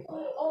 everything.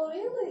 Oh,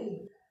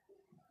 really?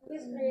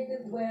 He's created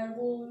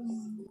werewolves,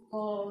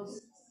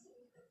 ghosts,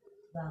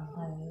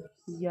 vampires.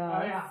 Yeah.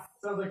 Oh yeah.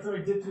 Sounds like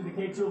somebody dipped through the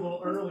K2 a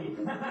little early.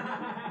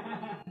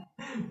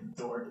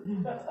 Dork. If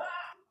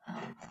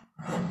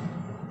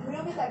we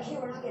don't get that key,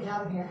 we're not getting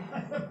out of here.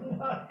 I'm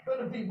not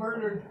gonna be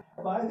murdered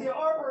by the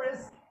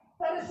arborist.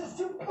 That is just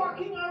too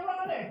fucking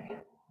ironic.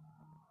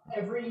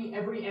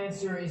 Every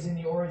answer is in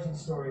the origin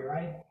story,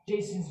 right?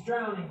 Jason's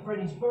drowning,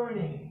 Freddy's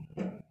burning.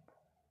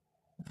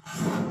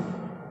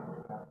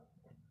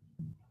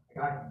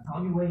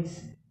 Tommy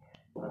waits.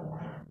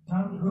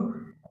 Tommy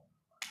who?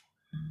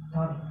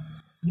 Tommy,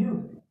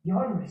 you, the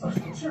arborist. Oh,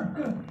 sure,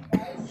 good.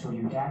 So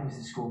your dad was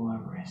the school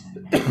arborist.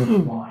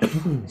 And watched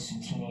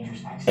some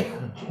teenagers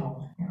accidentally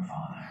killed your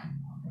father.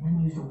 And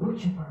then used a wood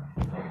chipper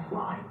to bury your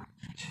body.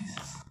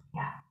 Jesus.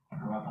 Yeah, I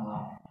grew up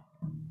alone.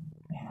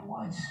 In the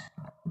woods.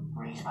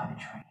 Raised by the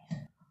trees.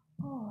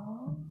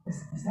 Aww.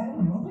 Is that in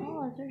the movie?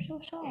 Oh, they're so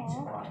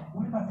soft.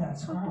 What about that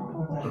scar?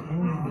 What about that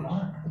alien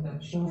mark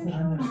that shows that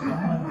I'm their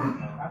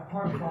spawn? At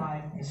part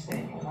 5,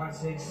 mistaken. Part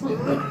 6,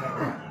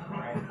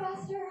 right?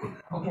 Faster.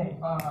 Okay,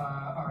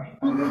 alright.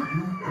 You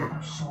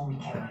are solely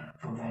killing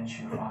to avenge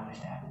your father's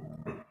death.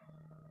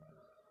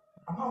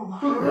 I'm not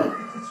lying.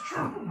 It's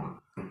true.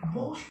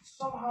 Walsh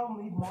somehow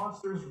made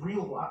monsters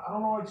real. I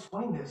don't know how to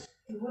explain this.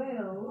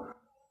 Well,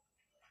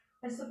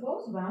 I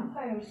suppose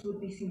vampires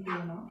would be simple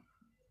enough.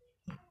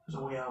 There's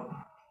a way out.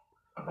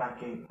 A back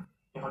gate.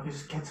 If I could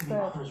just get to the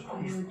other's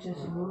place. You would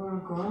just lure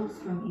girls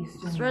from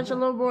Eastern Stretch a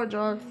little more,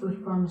 John.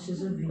 with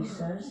promises of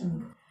visas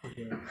and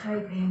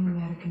high-paying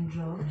American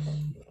jobs.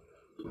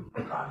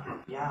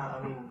 Yeah,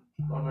 I mean,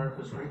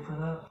 America's great for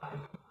that.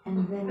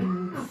 And then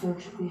you would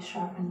surgically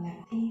sharpen their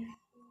teeth,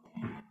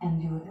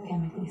 and you would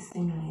chemically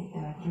stimulate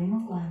their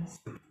adrenal glands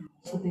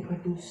so they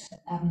produce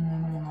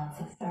abnormal amounts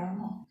of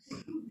pheromones,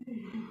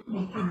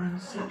 making them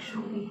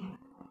sexually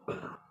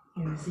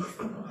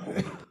irresistible.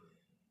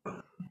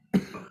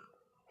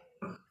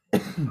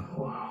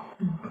 Wow.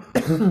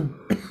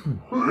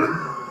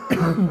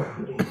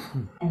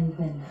 And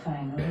then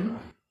finally,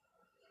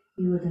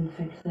 you would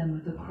infect them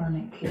with a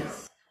chronic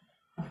case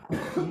of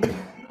cocaine.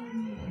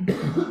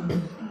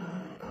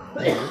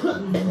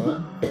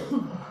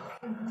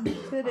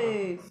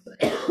 Titties.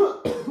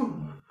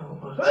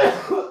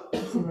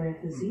 It's a rare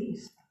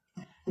disease,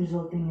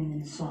 resulting in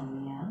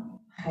insomnia,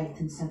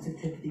 heightened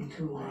sensitivity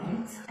to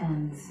light,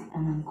 and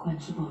an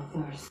unquenchable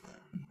thirst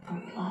for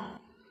blood.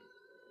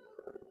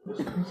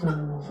 That's all I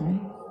will say.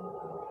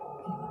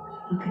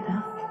 Look it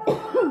up.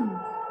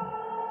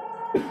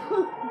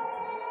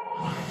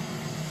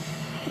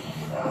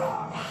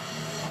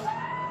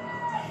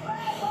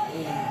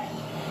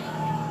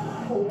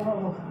 Oh,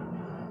 wow.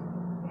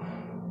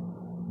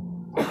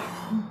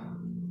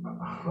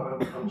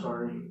 I'm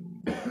sorry.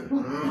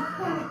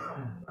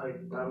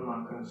 I'm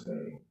not gonna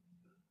stay.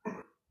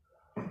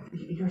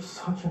 You're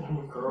such a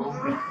new girl.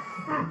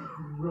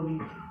 Really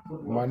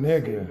would My love to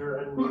nigga. stay here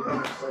and make you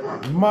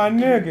excited. My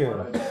nigga.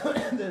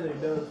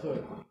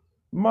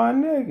 My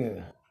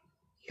nigga.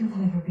 You've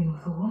never been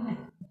with a woman.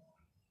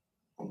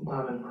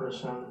 Not in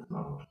person,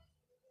 no.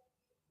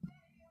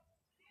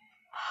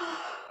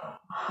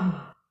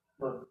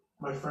 Look,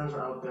 my friends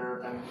are out there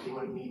and they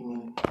might need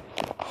me.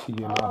 She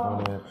getting off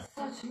on that.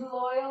 Such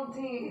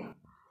loyalty.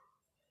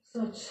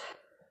 Such.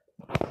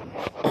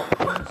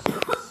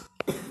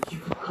 You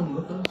could come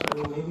with us. I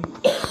mean, maybe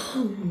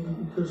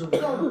there's a way.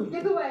 Go,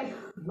 get away.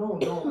 No,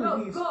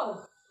 No, please.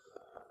 go.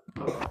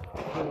 I'm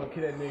gonna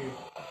kill that nigga.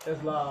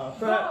 That's live.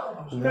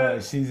 Go. No,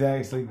 she's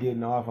actually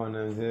getting off on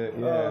us.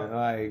 Yeah,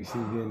 like she's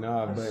getting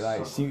off, but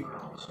like she.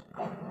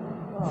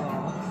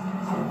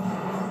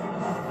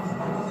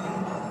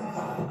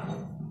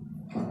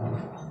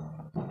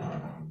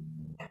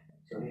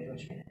 So here's what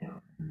you're gonna do.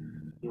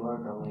 You are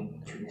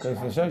going to this. Cause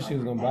for sure she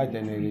was gonna bite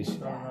that nigga. I'm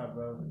not,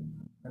 bro.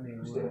 That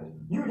nigga was dead.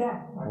 Your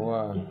dad.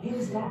 Wow.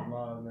 His dad.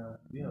 Live now.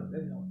 Yeah,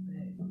 that's not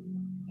bad.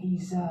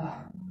 He's This is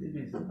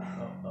a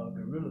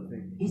gorilla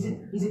thing. he's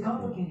a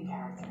complicated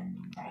character.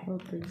 I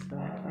don't think so. I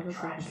don't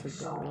think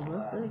it's a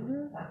gorilla thing.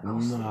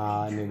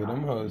 Nah, nigga,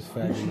 them hoes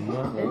fat in the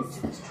mouth.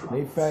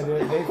 They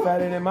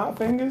fatter than my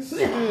fingers.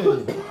 Shit.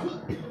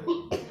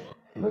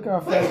 Look how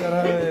fat that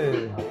her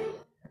is.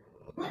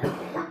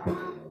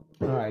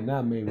 Alright,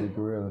 not maybe a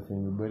gorilla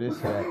finger, but it's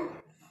fat.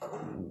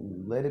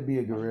 Let it be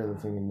a gorilla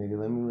finger, nigga.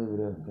 Let me live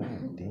it up.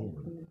 God damn.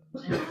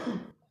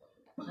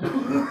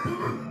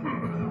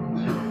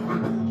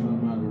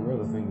 My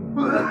gorilla finger.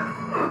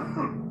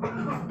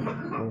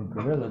 Or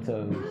gorilla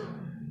toes.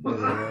 There we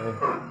go.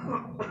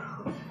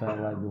 Fat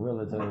like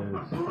gorilla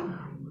toes.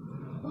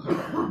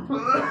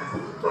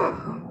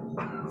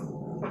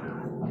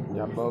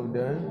 Y'all both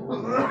done?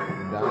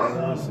 Dying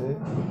and shit.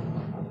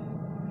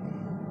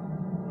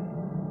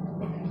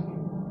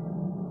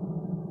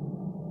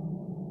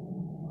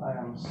 I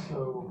am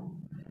so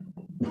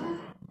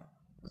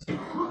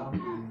proud of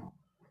you.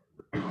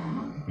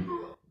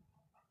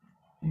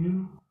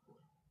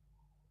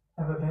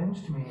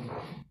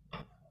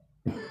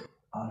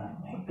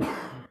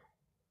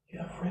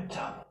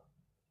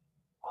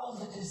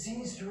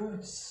 diseased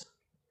roots.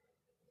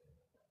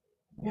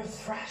 You've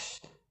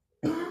thrashed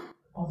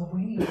all the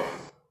weeds.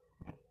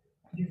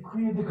 You've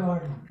cleared the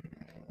garden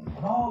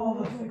of all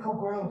the fickle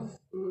growth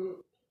so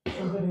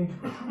that a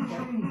true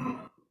tree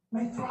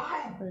may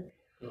thrive.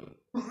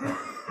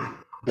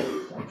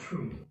 That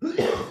tree.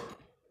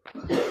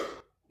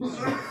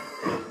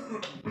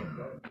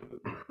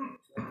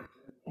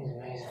 He's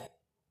amazing.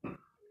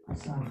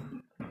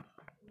 Son,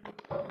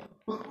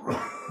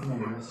 you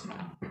may rest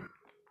now.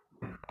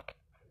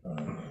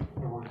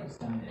 Your work is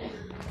done.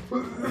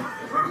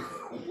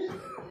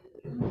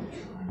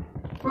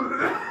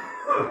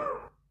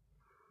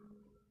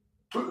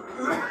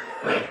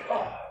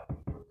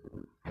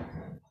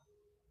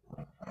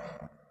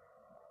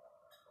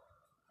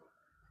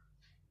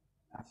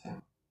 That's it.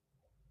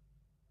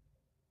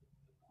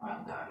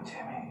 Well done,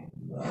 Timmy.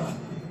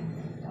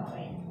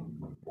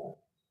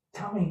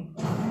 Tommy.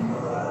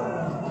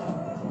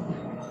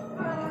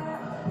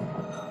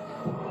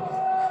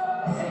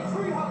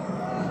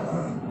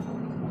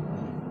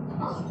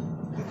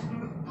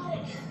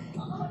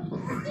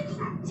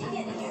 Take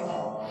it here.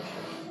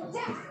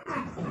 Dad.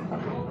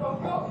 Go,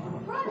 go,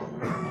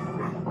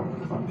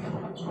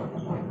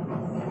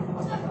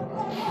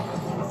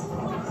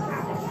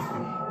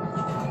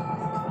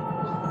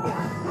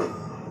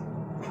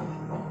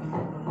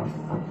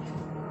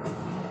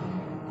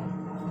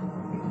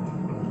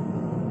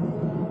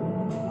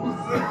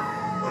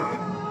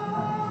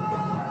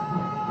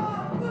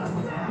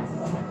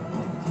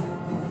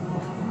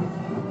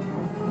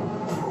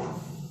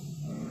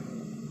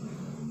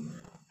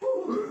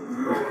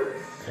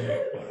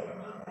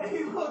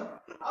 Hey,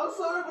 look, I'm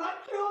sorry, but I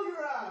killed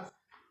your ass.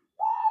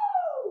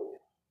 Woo!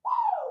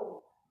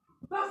 Woo!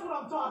 That's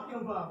what I'm talking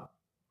about.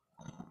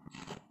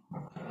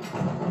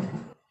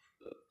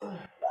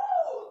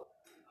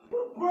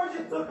 Woo!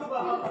 Virgin took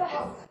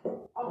about.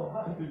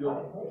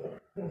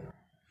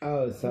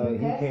 Oh, so he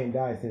can't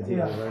die since he's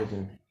a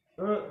virgin.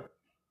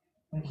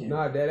 Thank you.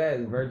 No, that ass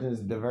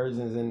virgins, the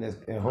virgins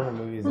in horror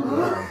movies.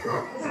 Let's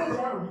go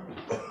down.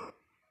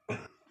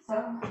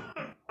 So,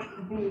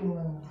 the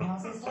tunnel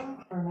system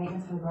for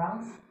maintenance for the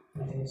grounds?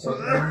 I think it's so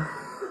good.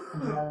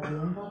 Would you rather do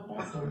in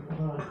podcast or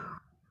promote?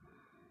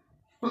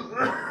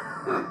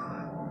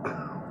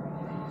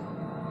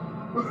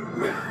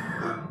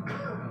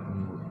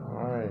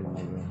 Alright,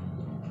 nigga.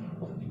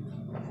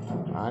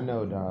 I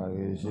know, dog.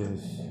 It's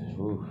just,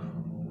 oof.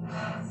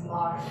 It's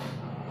locked.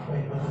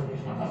 Wait,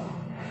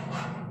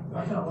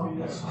 I can unlock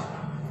this.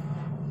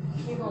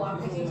 Keep it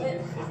locked if you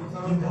hit.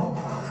 You know?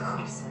 Of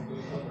course.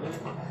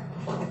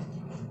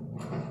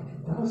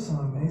 That was some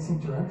amazing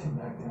directing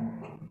back there.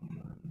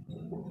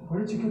 Where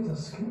did you get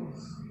those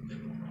skills?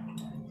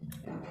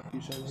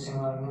 I've seen a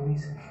lot of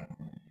movies.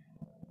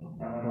 And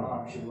my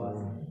mom, she loved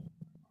them.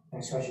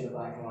 Especially the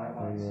black and white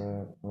ones.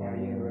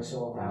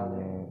 Universal,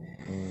 Howling.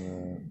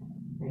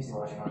 We used to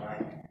watch them all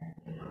night.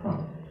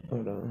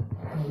 Hold on.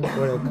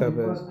 Where that cup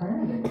at?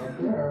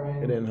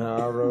 And then how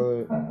I roll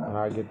it,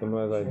 how I get the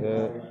mud like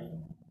that.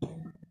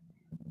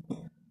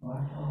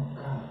 What? Oh,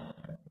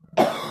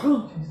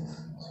 God. Jesus.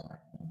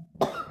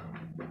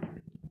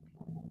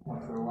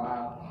 Went for a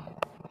while.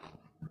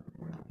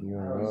 You I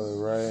gonna roll was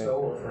it right? so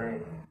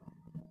afraid.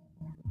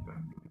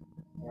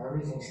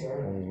 Everything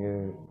scared That's me.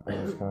 good.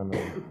 That's kind of.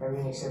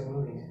 Everything except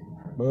movies.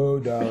 Boo,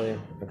 darling.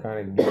 I kind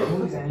of get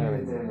Movies, I knew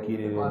it that in the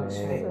the blood was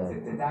fake.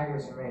 hand. The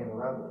daggers were made of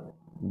rubber.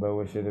 But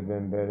what should have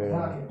been better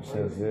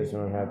since this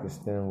one had the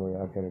stem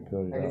where I could have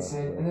peeled it I off. could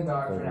sit in the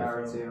dark for an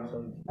hour or two.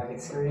 I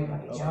could scream, I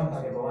could jump,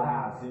 I could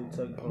laugh. You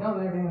know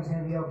that everything was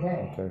going to be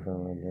okay. Take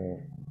something like that.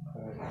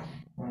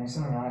 When there's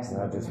something honest Not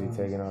about just this be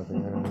taking off the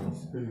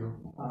enemies.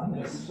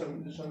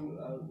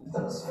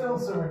 Those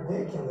films are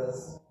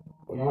ridiculous.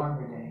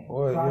 Arbor Day.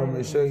 What, you want me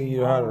to show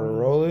you how to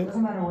roll it?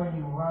 Doesn't matter where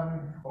you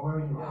run or where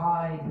you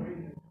hide.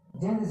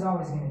 Death is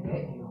always going to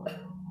get you.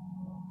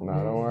 No,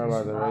 don't worry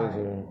about the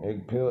razor.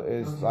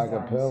 It's like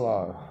a peel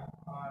off.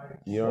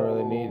 You don't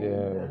really need to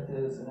have it.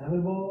 That is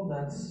inevitable.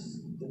 That's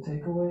the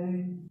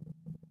takeaway.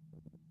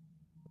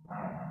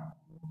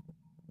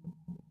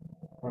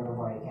 Work of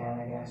what you can,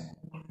 I guess.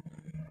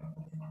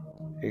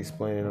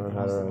 Explaining on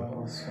how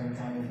to Spend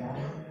time with God.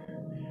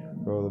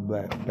 roll the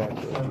back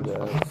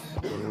does.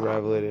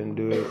 Unravel it and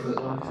do it.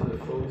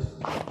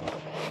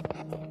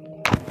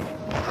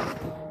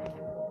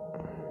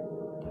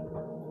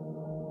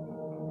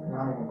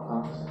 Not even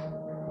close.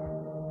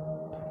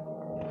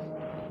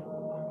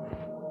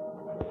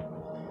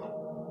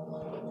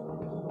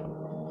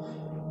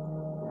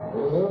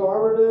 Well,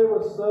 Arbor Day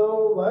was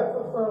so life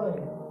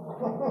affirming.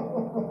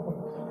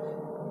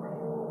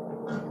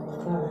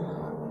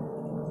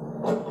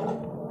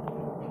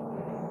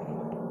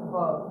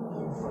 Well,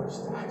 you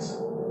first, Dax.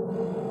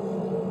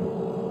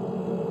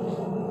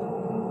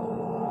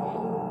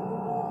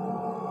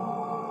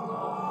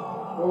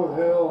 Oh,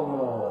 hell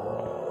no.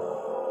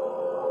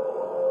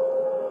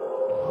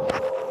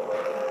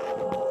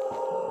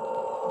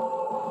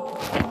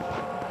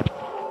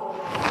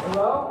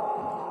 Hello?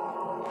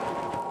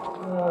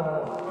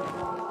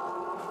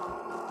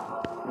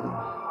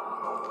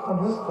 Oh,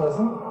 this is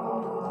pleasant.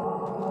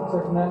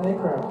 Looks like Matt and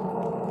crowd.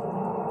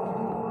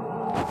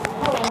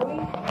 How are we?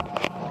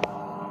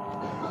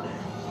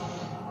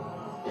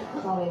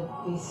 Thought it'd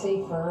be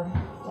safer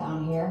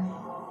down here.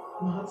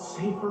 Not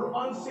safer,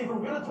 unsafer.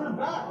 We're gonna turn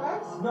back,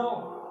 Max. No.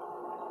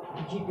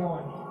 You keep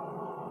going.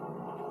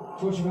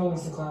 Towards your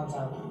buildings to Clown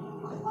Town.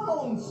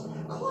 Clowns!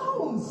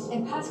 Clowns!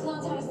 And past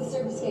Clown Town is the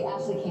service gate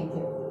Ashley came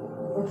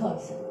through. We're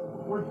close.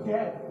 We're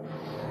dead.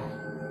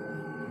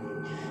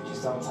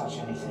 Just don't touch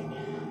anything.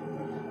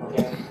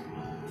 Okay?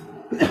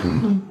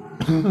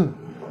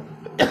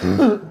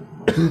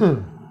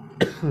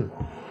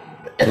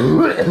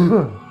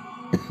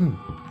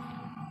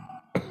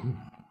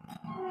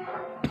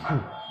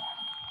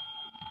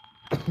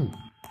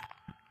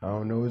 I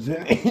don't know what's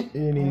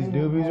in these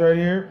doobies right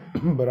here,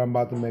 but I'm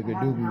about to make a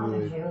doobie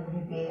wood.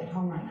 You'd be at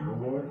home right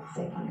now,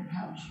 safe on your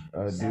couch.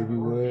 A doobie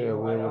wood, a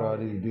wood with all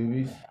these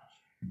doobies.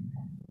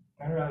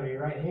 I'd rather be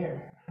right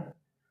here.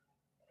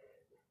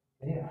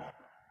 Yeah.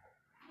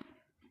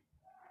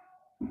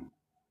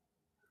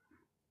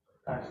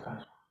 Guys,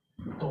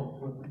 don't.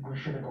 We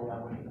shouldn't go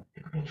that way.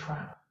 It could be a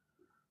trap.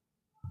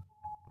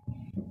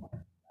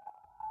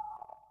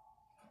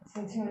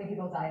 So too many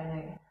people die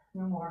tonight.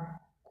 No more.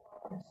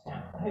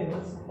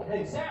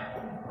 Hey, Sam!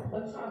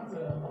 Let's not,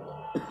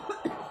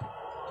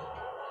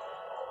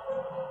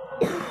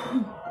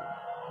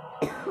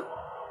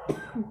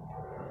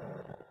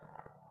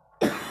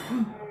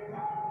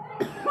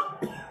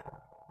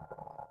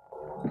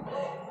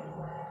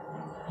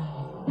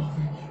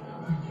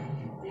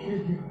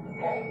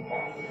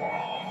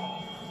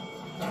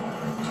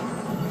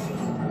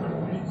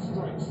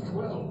 Strikes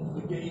 12.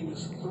 The game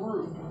is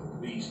through.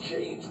 These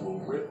chains will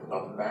rip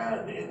a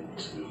man in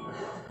two.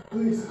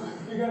 Please,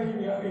 you gotta get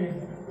me out of here.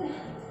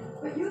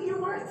 But you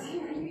weren't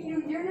here.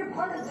 You're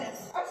part of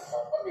this. I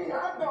sold fucking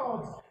hot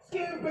dogs,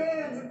 skin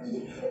bands.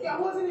 I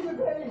wasn't even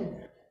paying.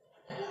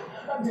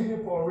 I did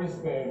it for a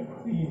wristband.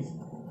 Please,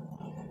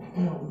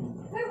 help me.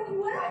 Hey, what do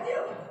I do?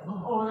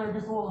 Over there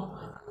against the wall.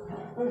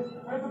 There's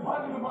a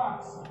button in the box.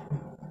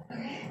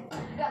 Okay,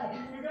 got it.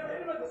 You gotta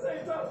hit him at the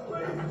same time,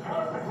 please.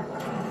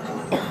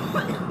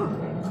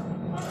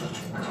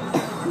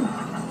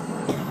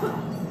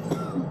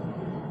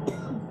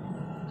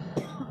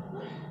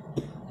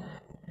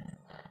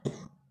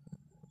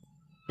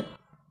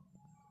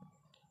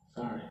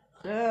 Sorry.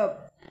 Yep.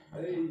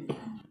 Hey.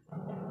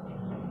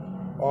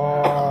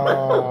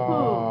 Oh.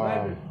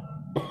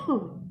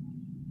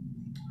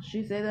 She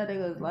said that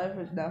nigga's life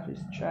is now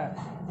she's trapped.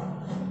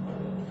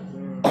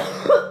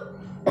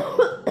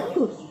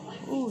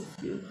 Oh,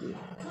 excuse me.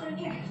 Come in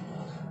here.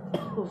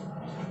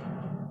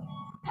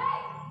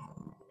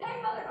 Hey,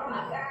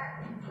 motherfucker!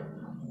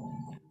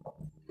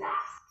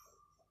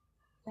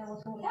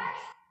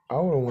 I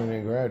would have went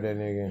and grabbed that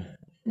nigga.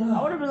 I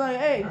would have been like,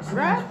 hey,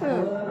 grab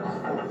him.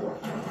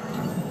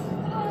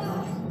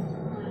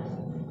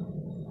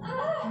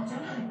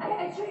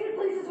 I traded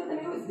places with him.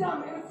 It was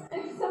dumb. It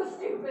was so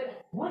stupid.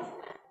 What?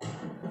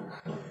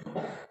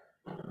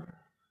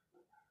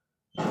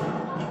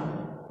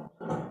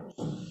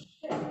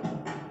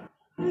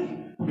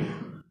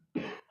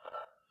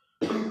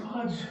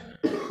 Punch.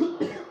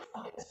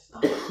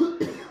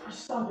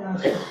 Stop,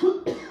 Ashley.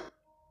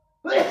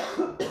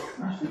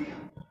 Ashley.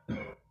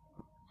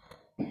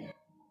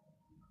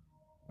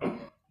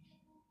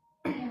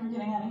 We're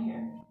getting out of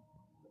here.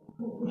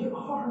 We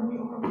are. We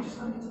just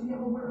gotta get to the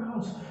yellow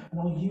warehouse. And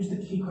I'll use the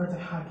key card to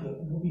hack it.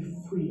 We'll be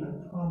free, I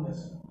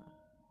promise.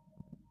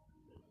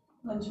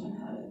 Benjamin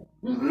had it.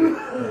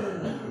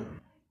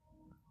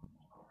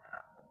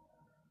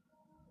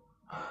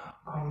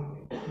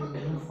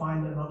 We'll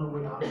find another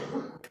way out.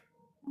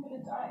 I'm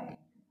gonna die.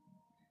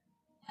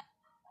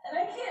 And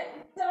I can't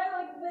die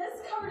like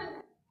this, covered in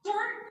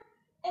dirt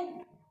and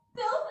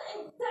filth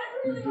and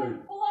sacrificing my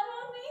blood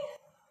on me.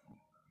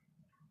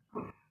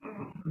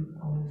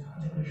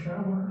 Take a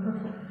shower.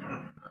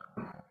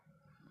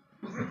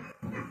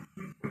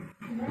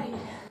 Right.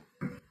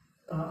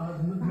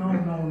 No,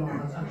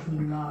 that's actually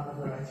not a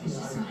good idea. It's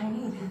just what I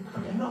need.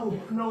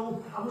 No,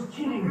 I was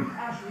kidding.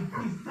 Ashley,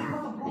 please, think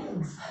about the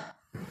rules.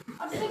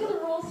 I'm sick of the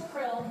rules,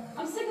 Krill.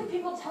 I'm sick of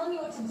people telling me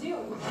what to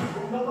do.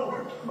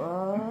 No.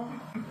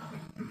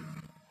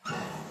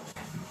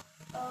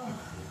 Oh,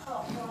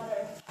 hot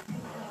water.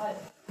 God.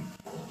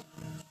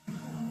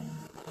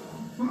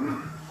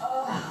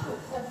 Oh,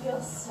 that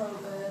feels so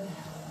good.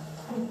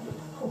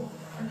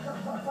 I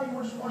thought you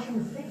were just washing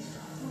your face.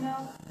 No,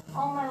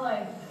 all my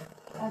life,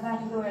 I've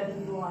acted the way other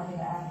people wanted me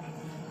to act.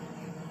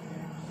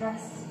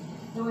 Dressed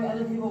the way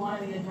other people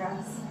wanted me to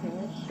dress.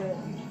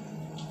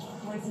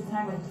 Wasted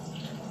time with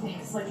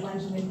dicks like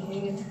Benjamin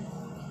Cade.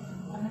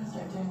 I'm gonna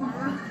start doing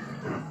that.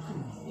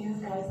 These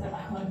guys that I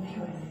want to be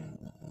with.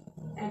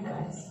 Good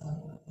guys.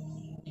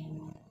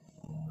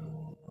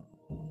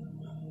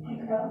 Hey,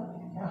 girl.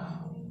 Yeah.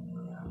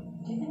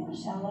 Do you think we're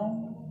shallow?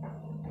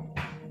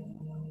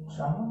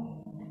 Shallow?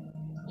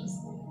 Just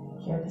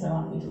here because I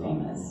want to be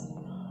famous.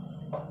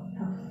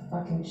 How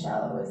fucking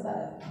shallow is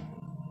that?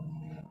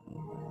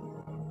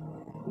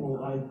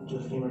 Well, I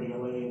just came here to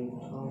get laid,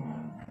 so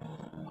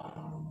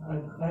I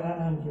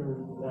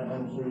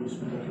and hear you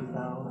speak at your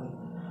now, and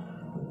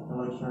I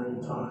like hearing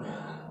you talk.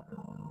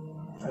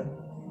 I'd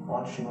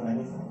watch you in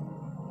anything.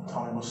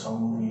 Tommy Wiseau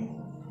movie,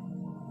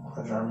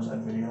 the driver's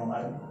ed video.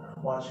 I'd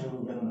watch you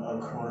in a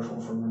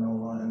commercial for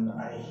granola, and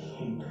I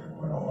hate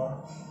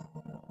granola.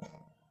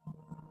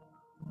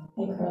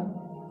 Hey, Krill.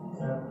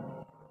 Yeah.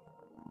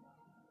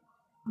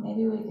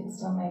 Maybe we could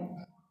still make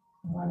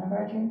one of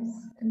our dreams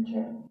come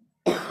true.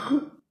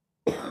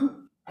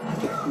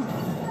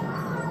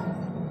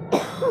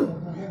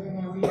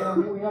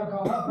 We gotta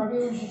call help. Maybe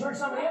we should drink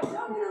somebody else.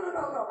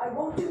 No, I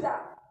won't do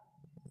that.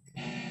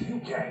 You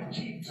can't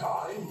cheat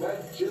time.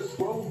 That just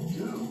won't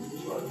do.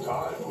 But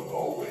time will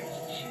always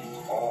cheat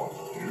on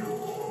you.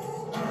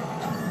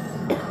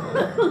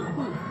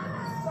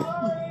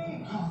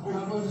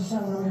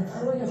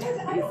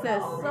 He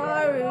says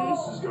sorry.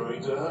 This is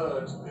going to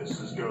hurt. This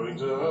is going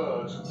to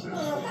hurt. This is going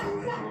to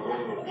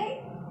hurt. Hey,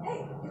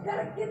 you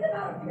gotta get them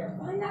out of here.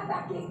 Find that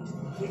back gate.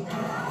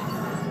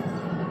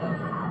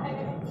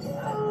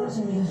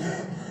 Listen,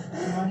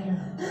 I'm right here.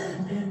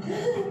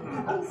 Okay?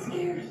 I'm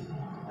scared.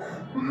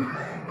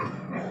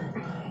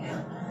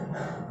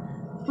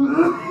 No.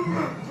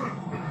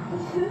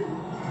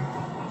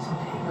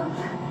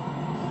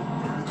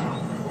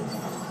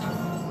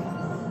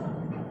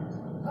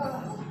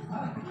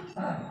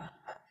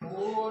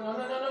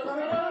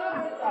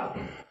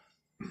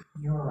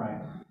 You're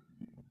right.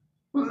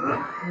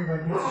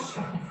 Everybody gets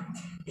shot.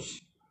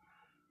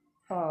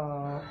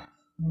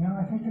 You know,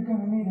 I think they're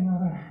gonna need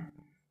another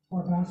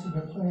poor bastard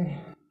to play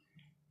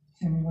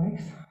Sammy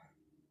Wakes.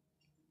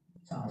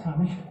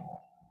 Tommy.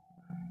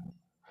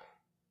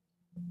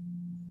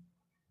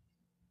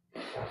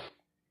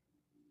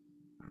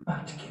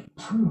 About to get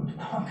pruned,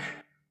 punk.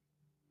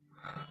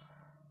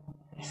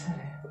 He said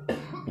it.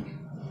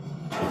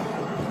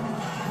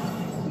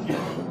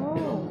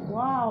 Oh,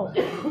 wow.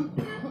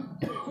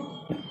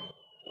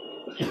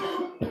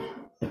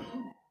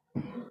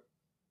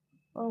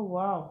 Oh,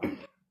 wow.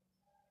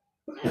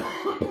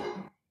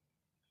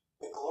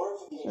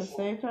 It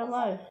saved her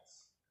life.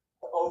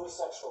 The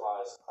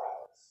over-sexualized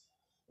crowds.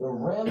 The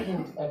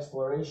rampant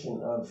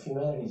exploration of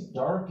humanity's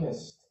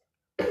darkest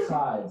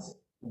sides.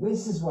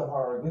 This is what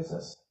horror gives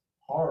us.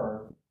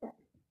 Horror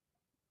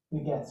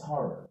begets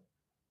horror.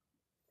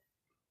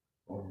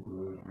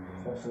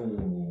 Especially in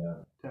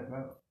the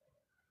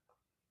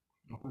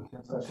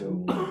especially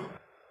in the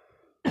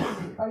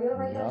Are you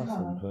alright there, Y'all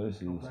some Tom?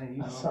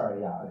 pussies.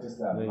 sorry, yeah, I just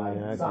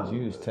Yeah, cause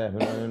you was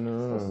tapping her in the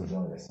room.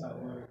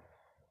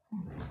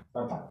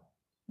 I'm fine.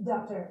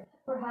 Doctor,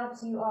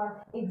 perhaps you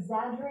are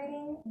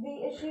exaggerating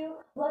the issue.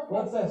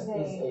 Bloodfest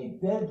is a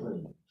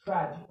deadly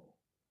tragedy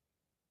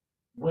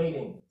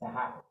waiting to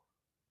happen.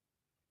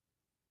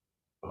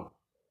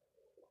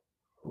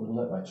 Who would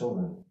let my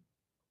children?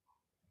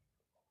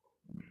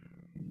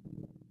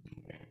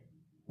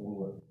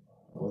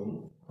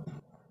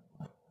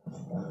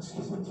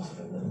 Excuse me just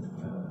for a minute.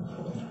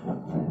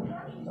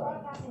 You're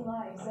broadcasting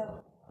live, so.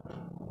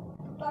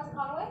 Dr.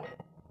 Conway?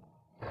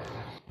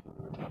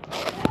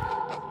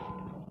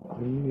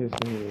 Can you just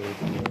send me a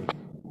coat?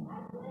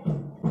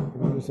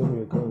 Can you just send me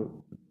a coat?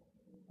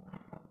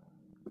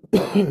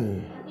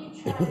 Have you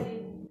tried?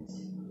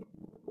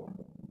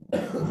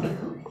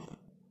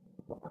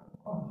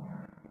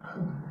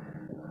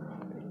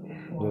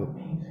 Look.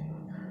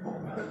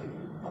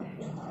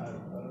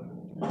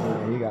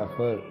 Yeah, he got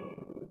fucked.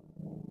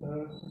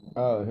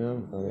 Oh,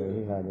 him? Oh, yeah,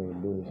 he had to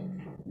do this.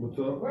 What's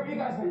up? Where have you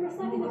guys been? You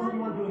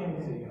weren't doing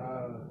anything.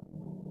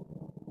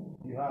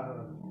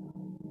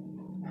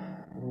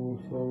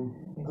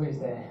 Please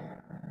stay.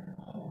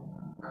 Oh,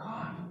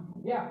 God.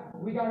 Yeah,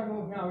 we gotta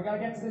move now. We gotta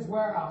get to this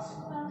warehouse.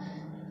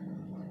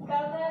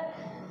 Got that?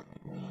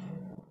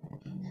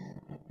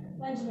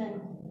 Benjamin,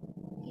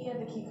 he had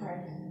the key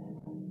card.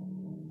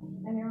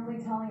 And you're only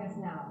telling us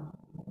now.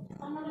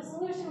 Another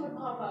solution would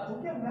pop up.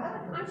 Don't get mad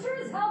at her. I'm sure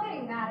as hell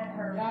getting mad at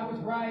her. That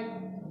was right.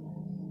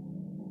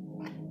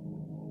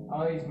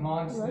 All these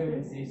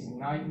monsters, these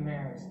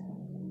nightmares.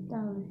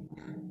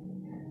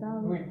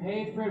 We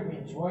paid for it, we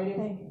enjoyed it.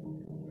 Hey.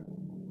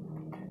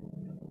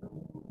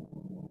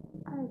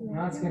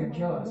 Now it's gonna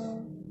kill us.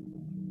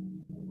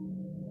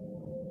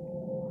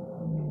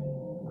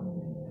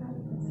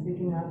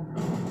 Speaking of.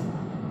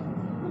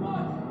 Come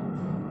on!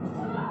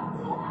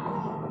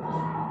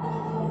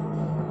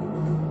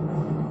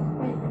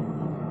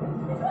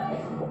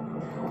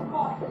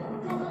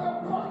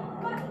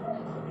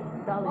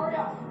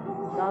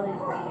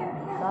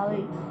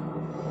 Dolly.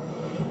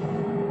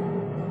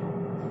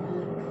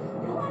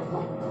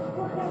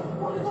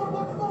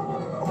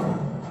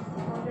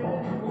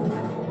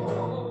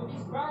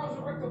 These barrels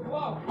are ripped to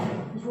blow.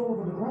 He's all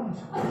over the ground.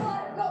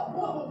 Go!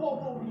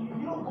 Whoa.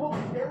 You don't go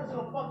upstairs in a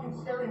fucking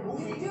scary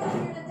movie. You do have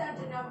your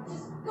detention now.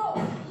 Just go!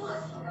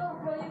 Go,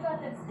 girl, you got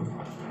this.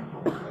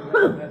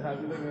 That's how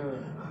you look at her.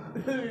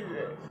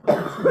 I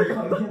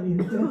can't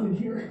even dead in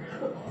here.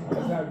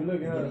 That's how you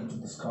look at her.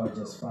 This car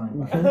just fine.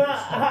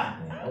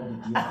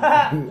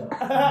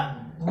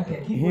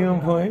 Okay, keep He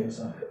on point.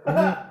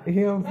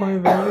 He on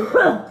point, baby.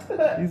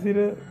 You see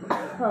that?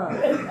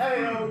 Hey,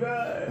 oh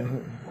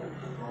god.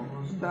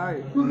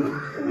 Sorry.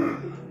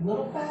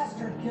 Little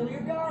faster, kill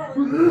your garlic.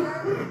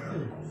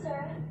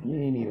 You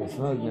ain't even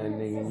smoke nothing,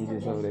 nigga. You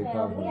just over there We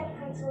coughing. have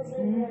principals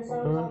leaving their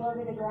clothes all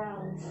over the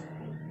ground.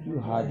 You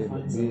hot as a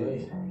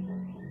bitch.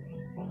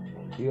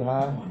 You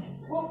high?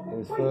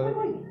 As fuck.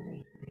 Wait.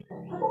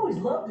 I've always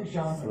loved this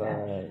genre.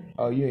 Slide.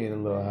 Oh, you ain't a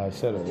little high.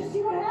 Shut up. Just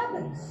see what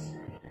happens.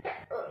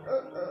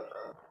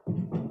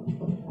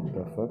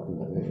 The fuck was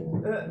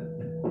that?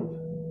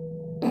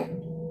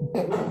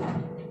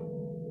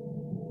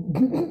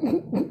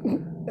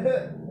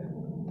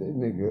 That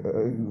nigga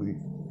ugly.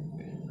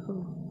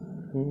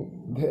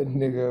 That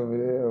nigga over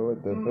there, what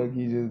the fuck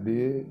he just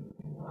did?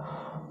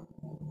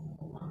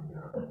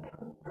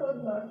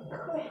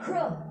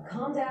 Krill,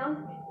 calm down.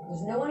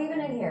 There's no one even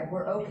in here.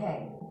 We're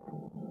okay.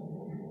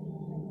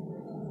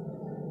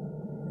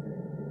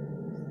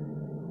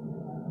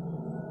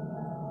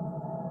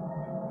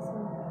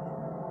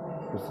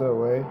 What's up,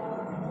 Way?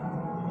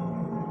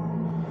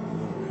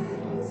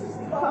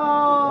 Oh,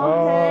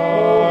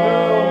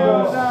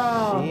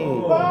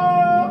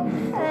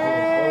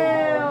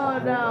 hell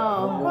no.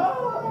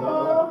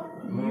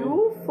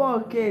 You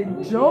fucking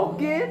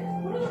joking?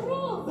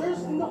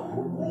 There's no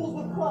rules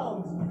with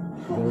clowns.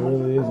 There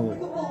really isn't.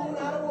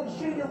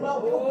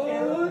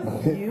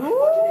 You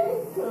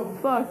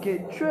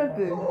fucking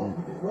tripping.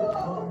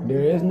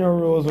 There is no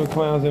rules with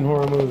clowns in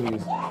horror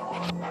movies.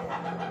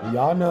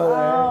 Y'all know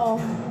that. Oh,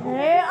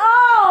 hey,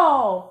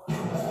 oh!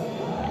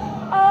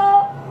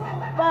 Oh,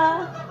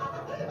 my.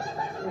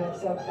 You're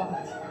so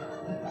fucked.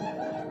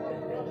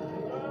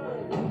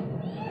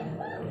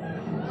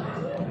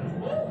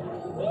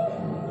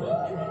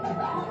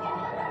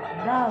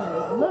 Dolly,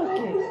 look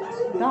it.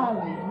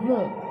 Dolly,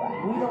 look.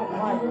 We don't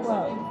like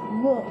clowns.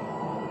 Look.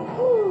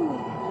 Ooh,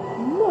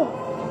 look.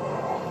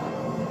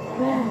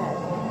 Bad.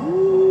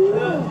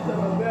 Look.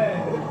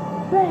 Bad.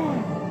 Bad.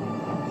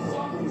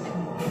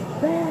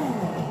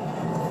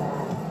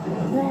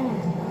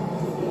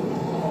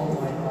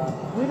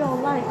 We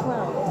don't like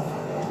clowns.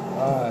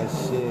 Ah,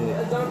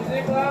 shit.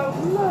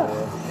 Look.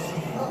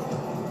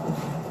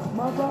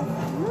 Mother,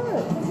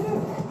 look.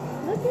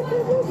 Look at the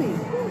movie.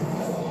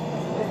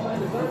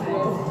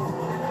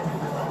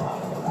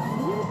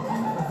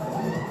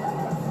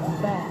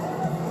 Bad.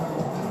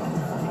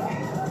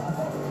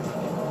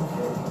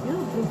 You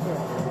good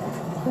girl.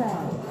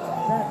 Bad.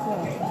 Bad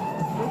clown.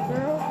 Good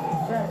girl.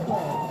 Bad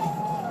clown.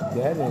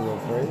 That nigga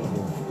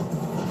crazy.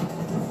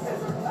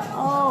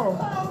 Oh.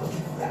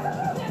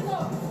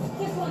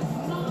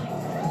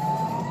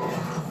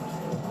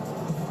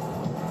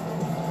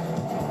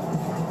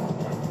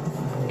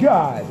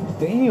 God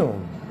damn.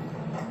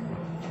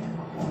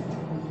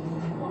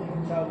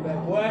 Talk back,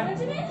 boy.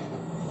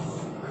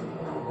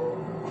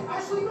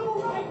 Ashley, no,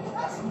 right?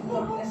 Ashley, no,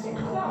 that shit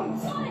down.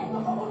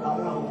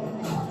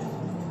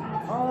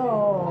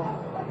 Oh.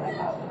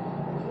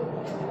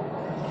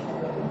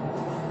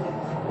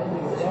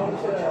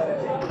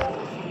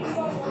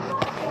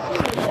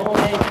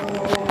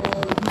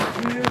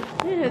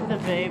 He hit the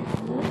vape.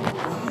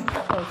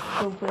 So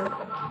stupid.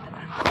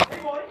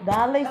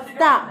 Dolly,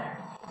 stop.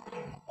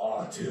 Oh,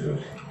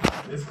 dude.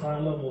 This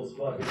clown level is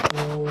fucking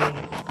cool. I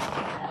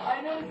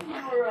noticed you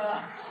were,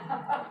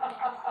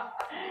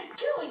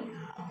 killing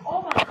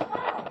all my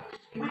clowns,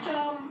 which,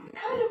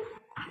 kind of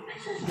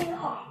pisses me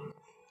off.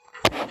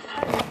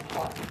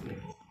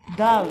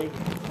 Dolly,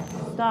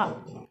 stop.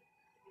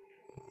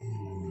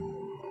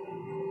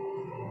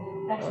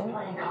 That's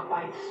playing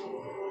cockfights.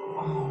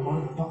 Oh,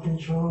 what a fucking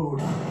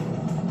chode.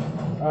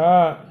 I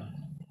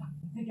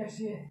think I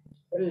see it.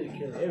 I didn't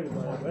kill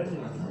everybody, but I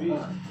didn't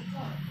beat.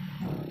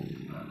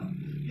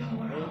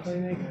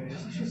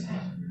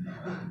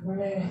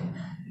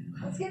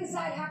 Let's get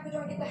inside, hack the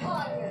door, and get the hell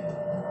out of here.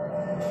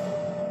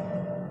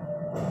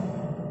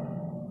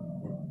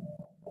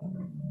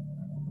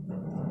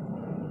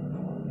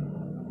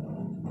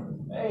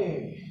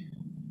 Hey,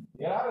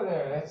 get out of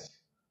there. That's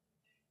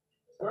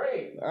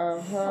great.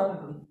 Uh-huh.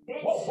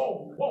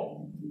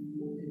 Whoa.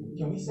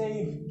 Can we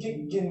save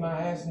getting my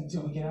ass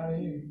until we get out of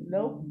here?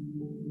 Nope.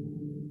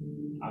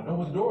 I know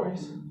what the door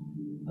is.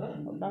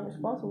 I'm not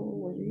responsible for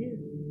what you hear.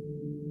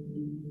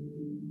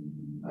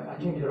 I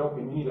can't get it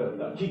open. You need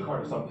a key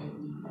card or something.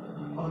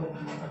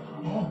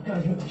 Oh,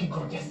 God, you have the key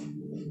card, yes.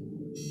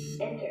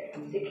 Enter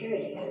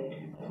security code.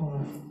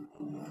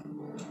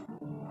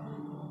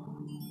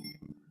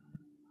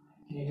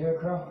 Can you do it,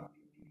 Crow?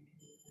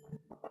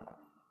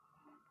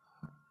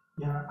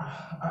 Yeah,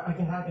 I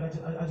can hack it.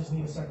 I just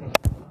need a second.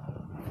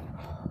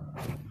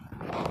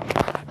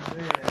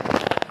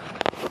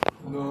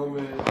 No,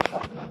 man.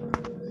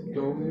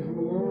 Don't leave him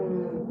alone.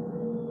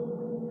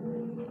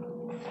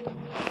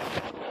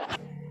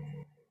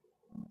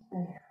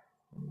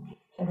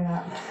 Check it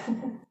out.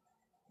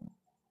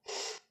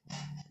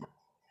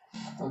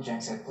 Oh,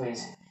 Jack said,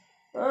 please.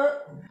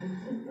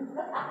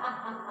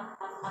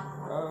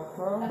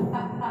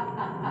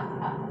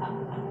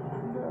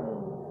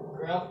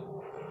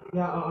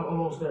 Yeah, I'm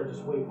almost there.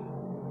 Just wait.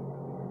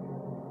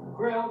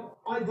 Grail,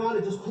 I got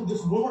it. Just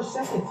one more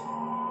second.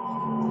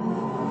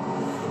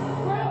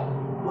 Grail!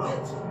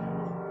 What?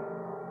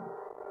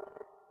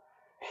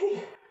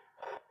 Hey.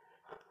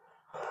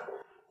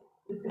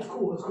 It's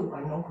cool.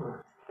 I know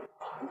her.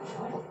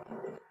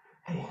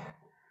 Hey.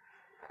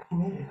 You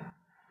made it.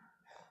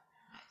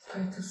 I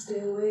tried to stay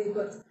away,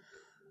 but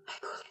I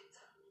couldn't.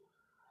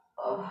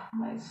 Oh,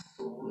 my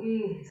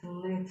sweet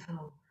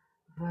little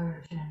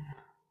virgin.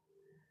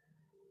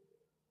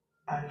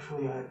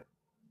 Actually,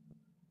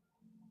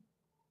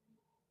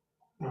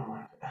 never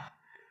mind.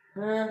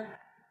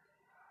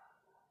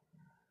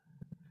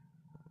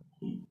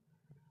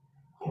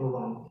 He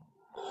learned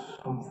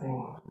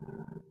something.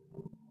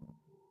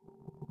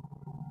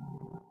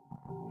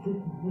 You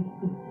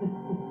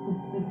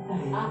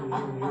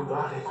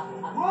got it.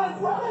 Run!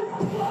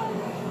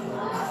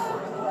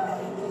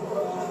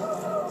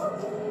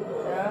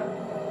 Yeah.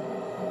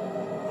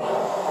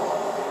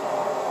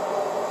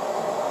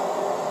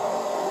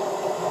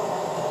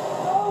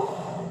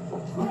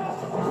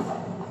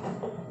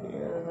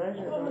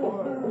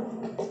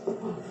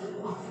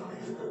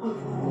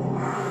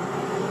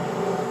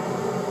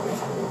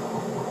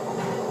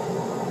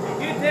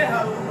 Get that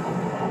hoe.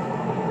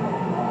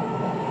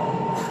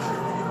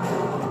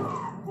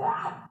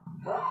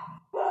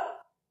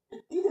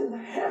 You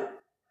didn't have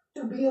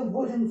to be a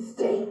wooden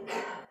stake.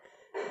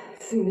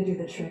 Seem to do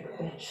the trick,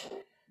 bitch.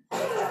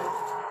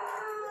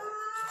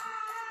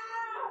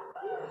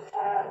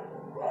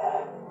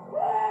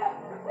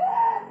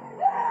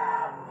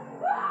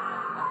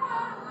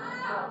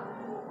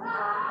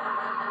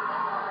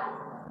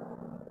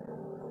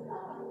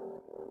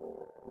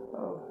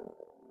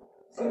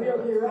 It's gonna be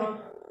okay, right?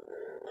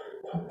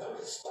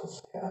 Don't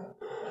say that.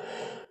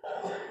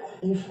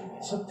 Usually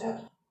means up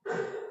there.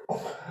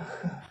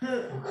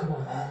 Come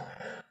on, man.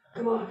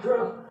 Come on,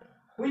 girl.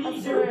 We I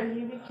need swear, you. he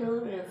be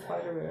killing me in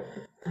Spider-Man.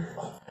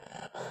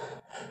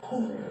 Come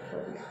on,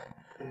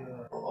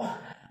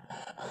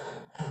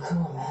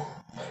 man.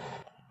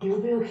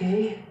 You'll be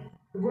okay.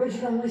 The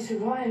virgin only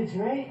survives,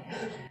 right?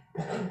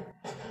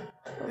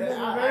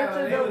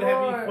 They would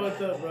have me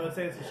fucked up, bro.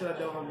 Saying some shit I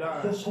don't, I'm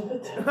dying.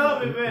 I'll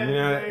be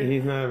mad.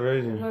 He's not a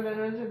virgin. He's not a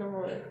virgin no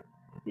more.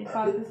 He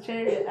caught his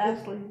cherry at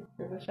Ashley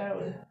in the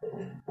shower.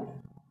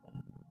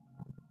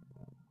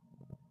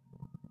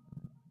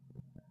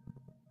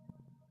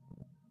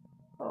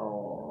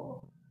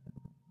 Oh.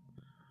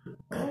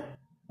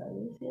 At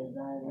least he's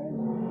not a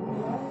virgin.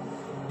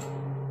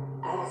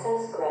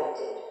 Access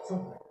granted.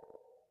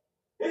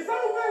 It's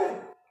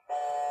open!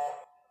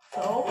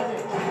 Open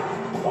it.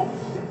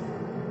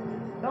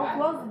 Don't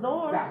close the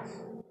door.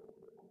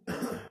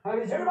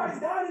 Everybody's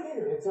down in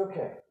here. It's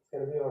okay. It's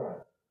gonna be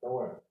alright. Don't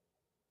worry.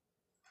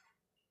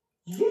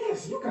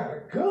 Yes, you got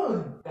a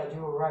gun. Dad,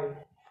 you were right.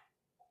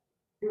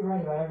 You're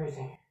right about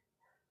everything.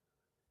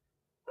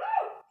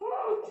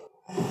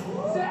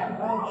 Sam!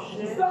 Oh,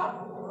 shit. Stop!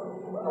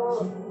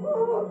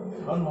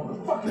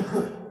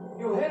 Motherfucker!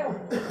 You hit her.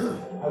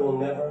 I will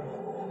never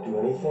do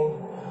anything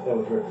that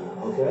would hurt you,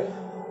 okay?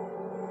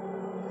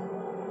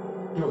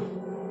 Do it.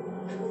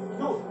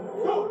 Do it.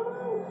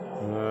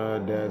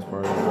 Dad's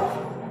part of this.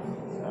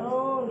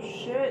 Oh,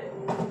 shit.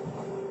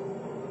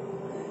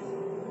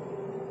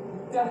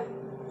 Dad,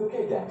 it's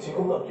okay, Dax. You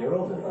can look. You're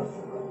old enough.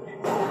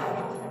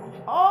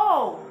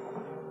 Oh!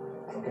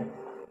 Okay.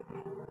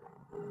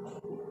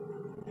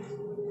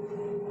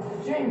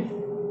 Jamie!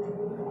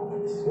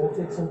 This is gonna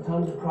take some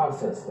time to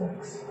process,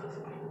 Dax.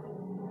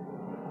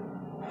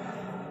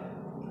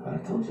 I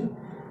told you.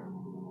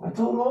 I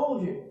told all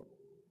of you.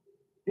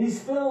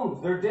 These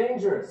films, they're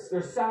dangerous.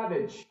 They're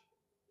savage.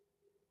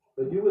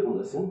 But you wouldn't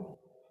listen.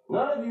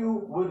 None of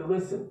you would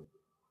listen.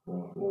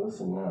 Well, you'll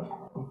listen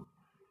now.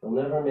 They'll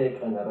never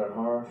make another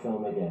horror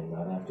film again,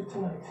 not after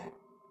tonight.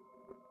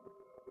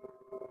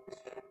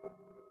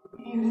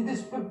 You did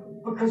this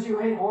because you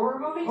hate horror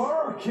movies?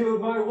 Horror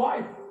killed my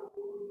wife.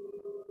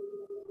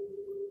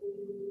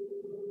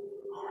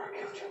 Horror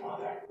killed your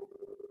mother.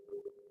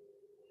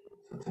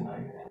 So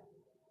tonight,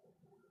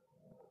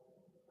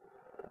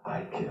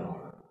 I kill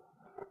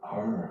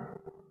horror.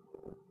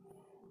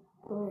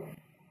 Oh.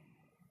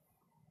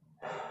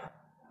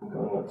 I'm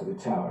going up to the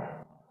tower.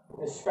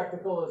 This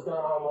spectacle has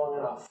gone on long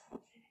enough.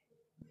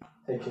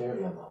 Take care of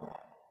Yellow.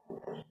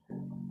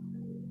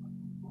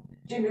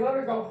 Jimmy, let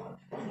her go.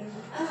 You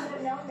should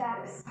have known,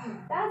 Dax.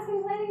 Dad's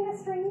been planning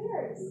this for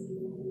years.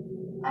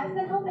 I've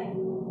been helping.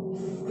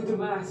 With the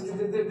mask,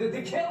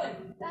 the killing.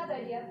 Dad's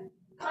idea.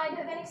 Kind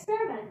of an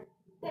experiment.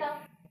 You know,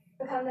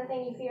 become the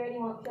thing you fear and you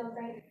won't feel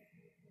afraid.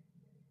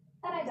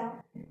 And I don't.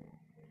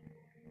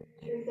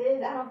 Truth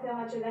is, I don't feel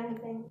much of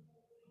anything.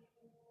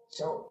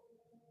 So,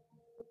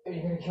 are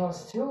you gonna kill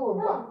us too, or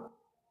what? No.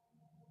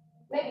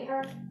 Maybe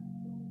her.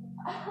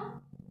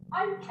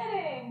 I'm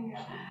kidding.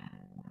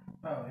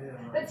 Oh, yeah.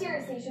 But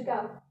seriously, you should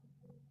go.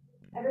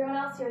 Everyone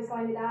else here is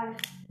going to die.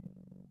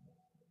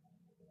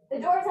 The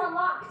door's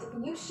unlocked.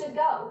 You should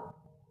go.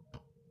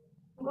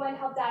 I'm going to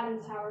help Dad in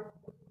the tower.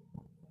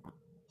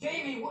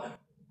 Jamie, what?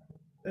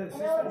 I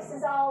know this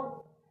is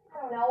all,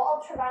 I don't know,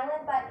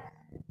 ultra-violent, but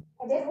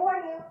I did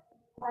warn you.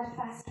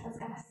 Bloodfest was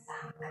gonna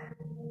suck.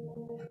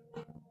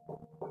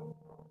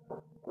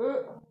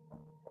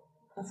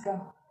 Let's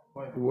go.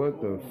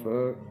 What the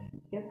fuck?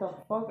 Get the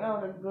fuck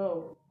out and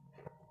go.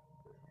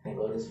 I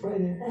go this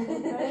Friday.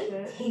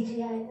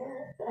 TGI.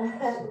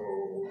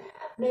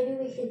 Maybe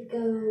we could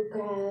go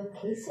grab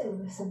queso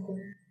or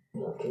something.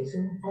 You love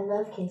queso? I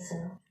love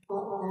queso.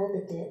 All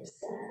the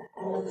dips.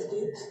 I love the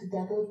dips?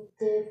 Double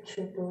dip,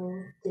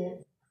 triple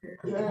dip. You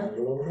can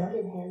handle all that? I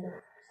can handle.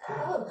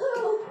 Oh.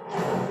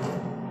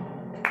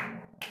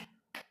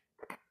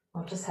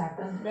 What just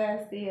happened?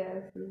 Nasty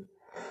asses.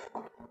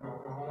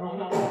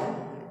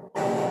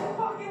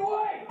 Fucking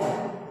way!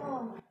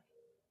 Oh,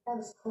 that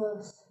was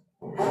close.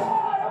 God,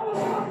 that was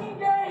fucking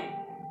gay!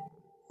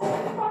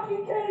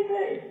 Fucking kidding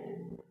me!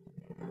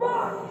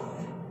 Fuck!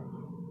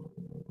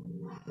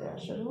 Yeah, I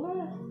should have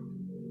left.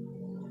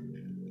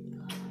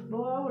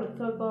 Boy, I would have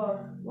took off.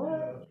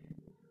 What?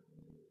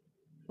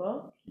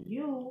 Fuck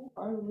you.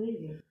 I'm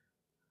leaving.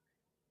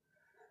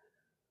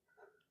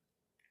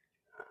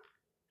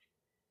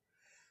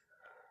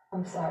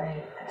 I'm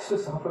sorry. It's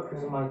just all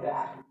because of my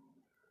dad.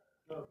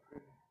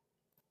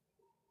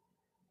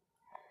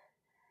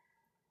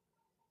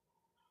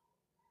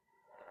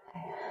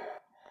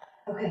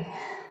 Okay,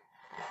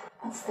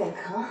 let's think,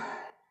 huh?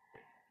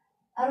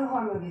 How do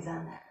horror movies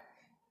end?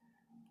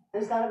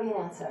 There's gotta be an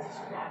answer.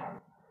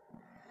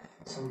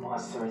 Some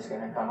monster is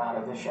gonna come out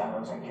of the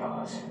shadows and kill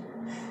us.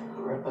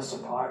 Rip us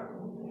apart.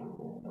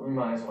 We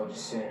might as well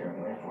just sit here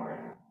and wait for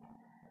it.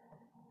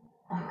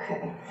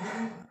 Okay.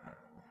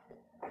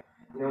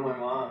 You know my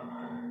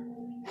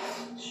mom?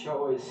 She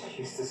always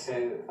used to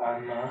say that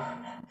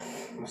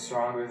I'm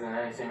stronger than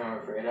anything I'm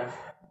afraid of.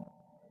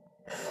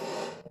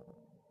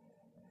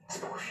 It's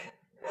bullshit.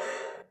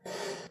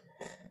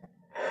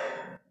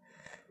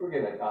 We're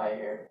gonna die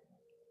here.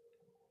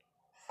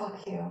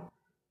 Fuck you.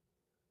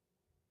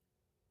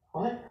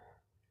 What?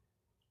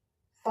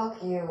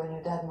 Fuck you and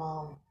your dead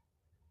mom.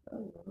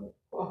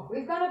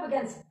 We've gone up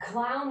against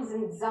clowns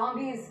and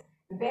zombies,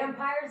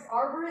 vampires,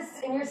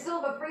 arborists, and you're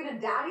still afraid of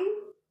daddy?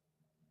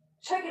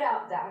 Check it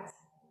out, Dax.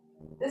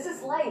 This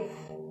is life.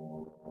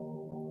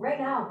 Right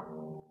now.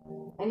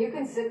 And you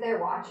can sit there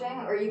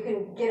watching, or you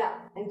can get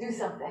up and do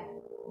something.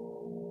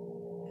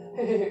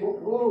 Hey,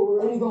 whoa,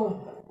 where are you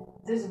going?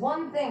 There's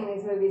one thing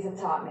these movies have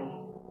taught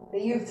me,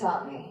 that you've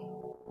taught me.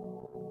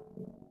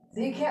 So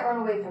you can't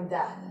run away from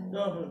death.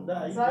 No,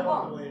 So I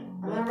won't.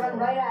 I'm gonna run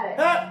right at it.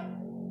 Ah!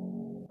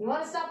 You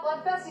wanna stop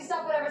Bloodfest? You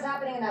stop whatever's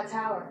happening in that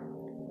tower.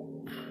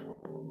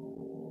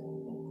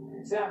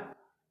 Sam.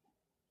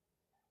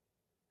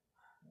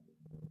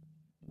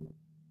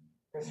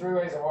 There are 3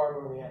 ways a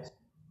horror movie ends.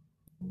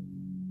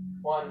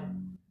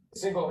 1, the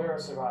single hero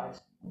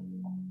survives.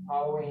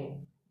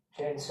 Halloween,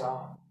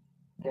 Chainsaw,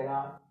 Get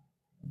Out.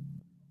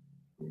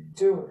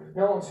 2,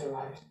 no one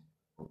survives.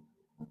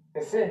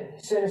 The Thing,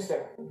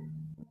 Sinister,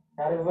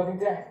 Night of the Living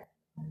Dead.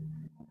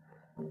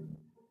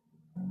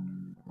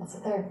 What's the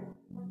third?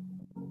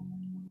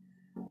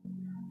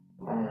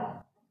 I don't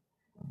know.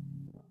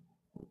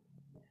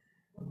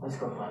 Let's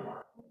go find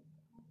out.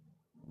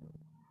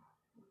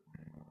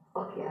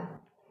 Fuck yeah.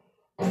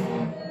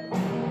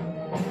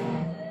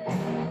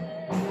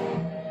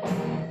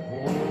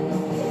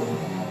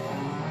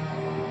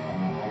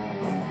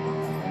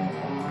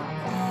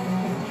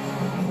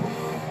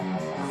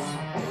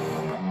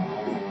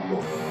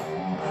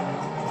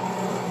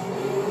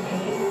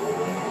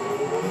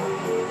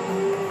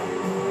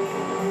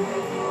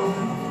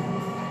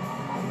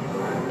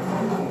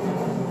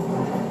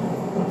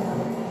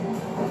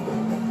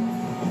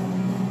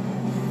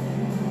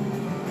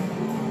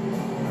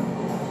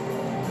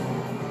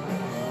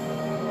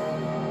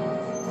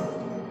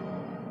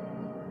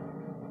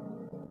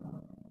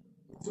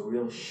 It's a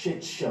real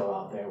shit show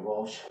out there,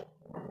 Walsh.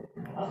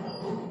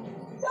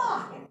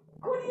 Doc!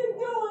 What are you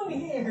doing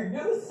here?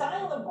 You're the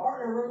silent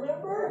partner,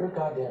 remember? Your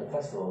goddamn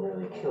festival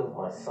nearly killed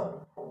my son.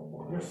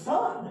 Your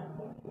son?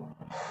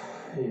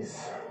 He's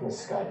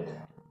misguided.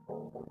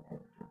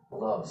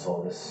 Loves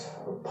all this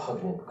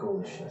repugnant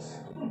ghoulishness.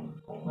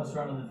 Must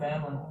run in the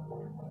family.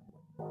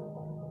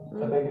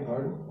 I beg your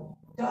pardon?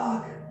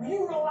 Doc, will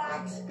you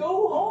relax?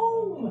 Go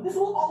home! This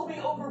will all be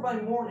over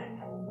by morning.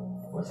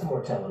 What's the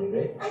mortality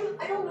rate?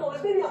 I don't know.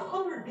 There's maybe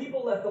 100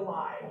 people left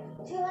alive.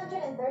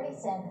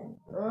 237.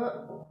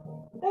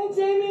 Thanks,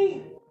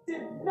 Amy.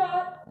 Did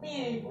not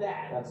need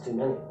that. That's too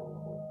many.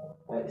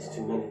 That is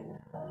too many.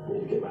 I need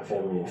to get my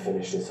family and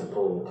finish this. I'm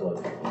pulling the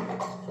plug.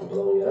 I'm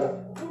blowing it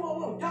up.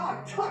 Whoa,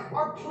 Doc,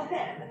 our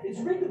plan is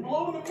ready to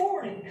blow in the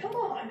morning. Come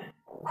on.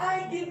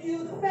 I give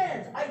you the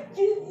fans. I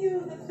give you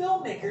the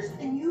filmmakers,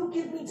 and you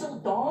give me till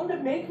dawn to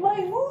make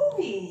my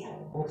movie.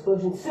 An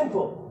explosion's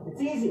simple.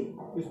 It's easy.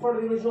 It was part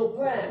of the original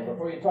plan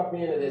before you talked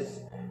me into this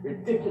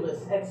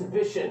ridiculous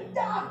exhibition.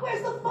 Doc,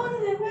 where's the fun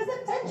in it? Where's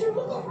the tension?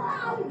 Look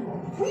around.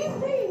 We've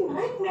made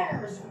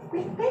nightmares.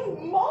 We've made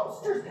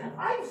monsters.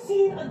 I've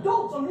seen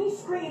adults on these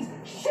screens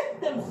shit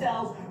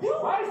themselves.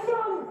 My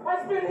son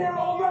has been here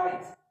all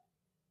night.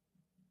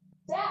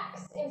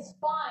 Dax is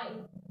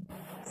fine.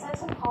 Send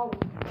him home.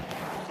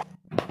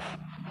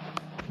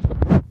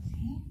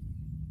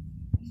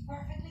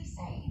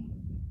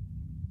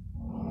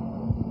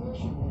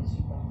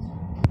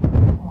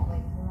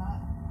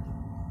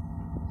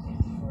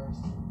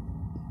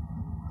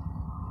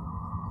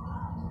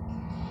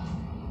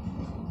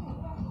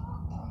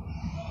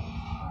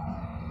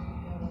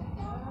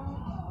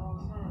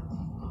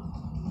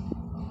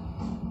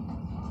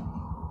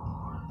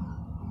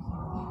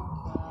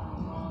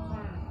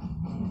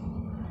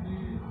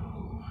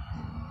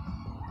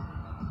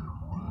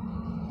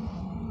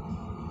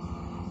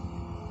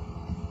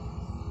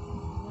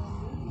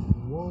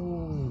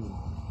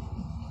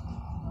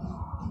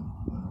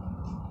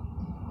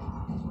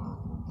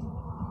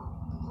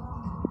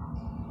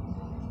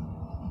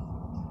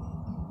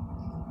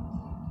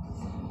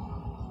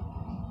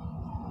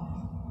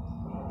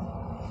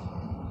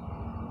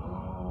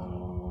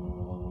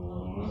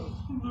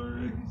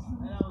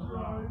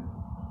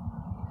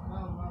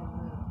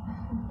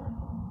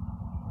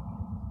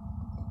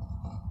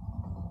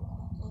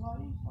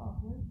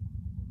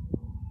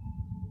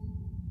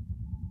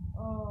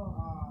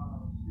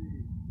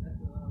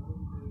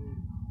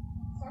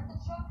 Start the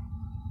truck.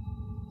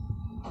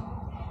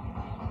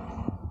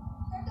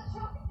 Start the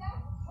truck.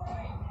 That's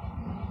right.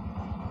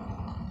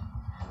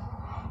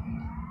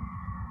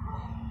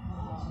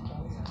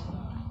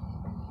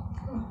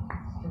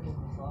 Forgive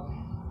me, Father.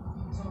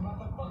 So I'm about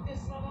to fuck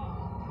this one up.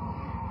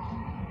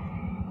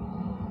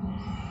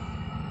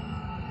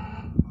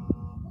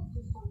 Let's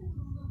do something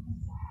a little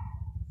bizarre.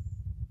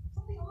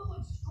 Something a little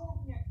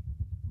extraordinary.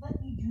 Let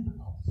me do the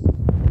pulse.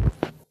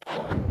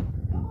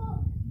 Come on.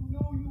 You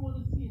know you want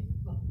to see it.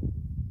 Look,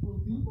 we'll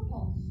do the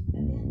pulse,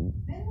 and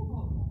then we'll go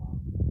to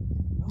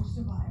no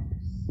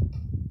survivors.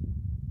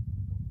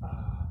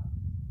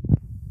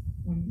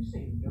 When you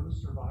say no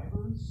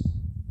survivors,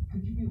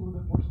 could you be a little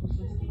bit more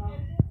specific about it?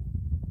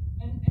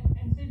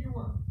 And save your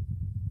work.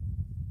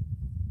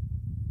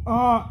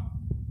 Have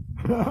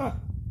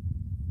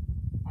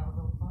a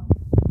little fun.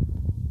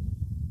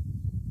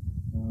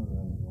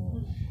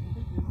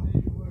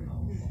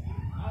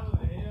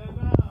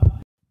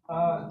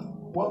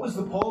 What was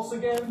the pulse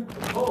again?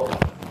 The pulse is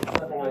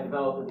something I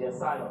developed at the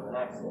asylum, an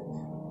accident.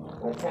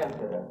 An attempt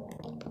at a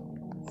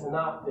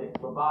synoptic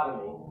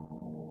lobotomy.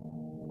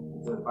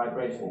 It's a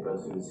vibration that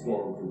goes through the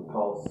skin, through the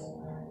pulse,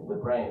 to the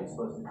brain. It's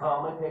supposed to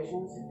calm my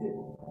patients. It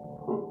didn't.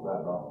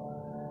 Not at all.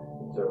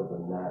 It drove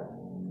them mad.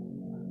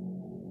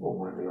 Well,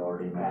 weren't they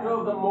already mad? It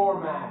drove them more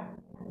mad.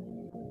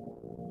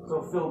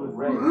 So filled with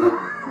rage, they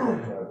tore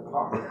each other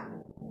apart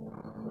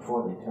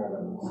before they turned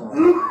on themselves.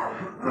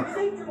 This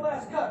ain't your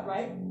last cut,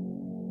 right?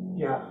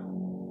 Yeah.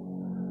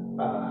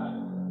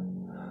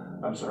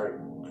 I'm sorry.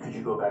 Could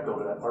you go back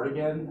over that part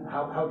again?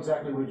 How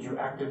exactly would you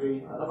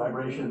activate a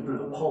vibration through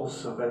the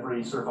pulse of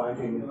every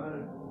surviving?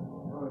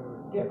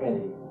 Get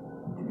ready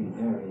to be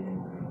very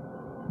angry.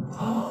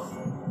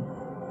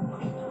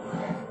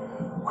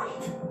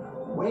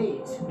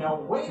 Wait. Now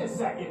wait a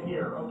second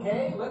here,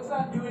 okay? Let's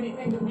not do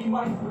anything that we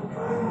might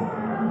regret.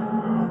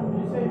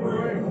 You say you're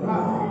worried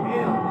about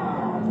him.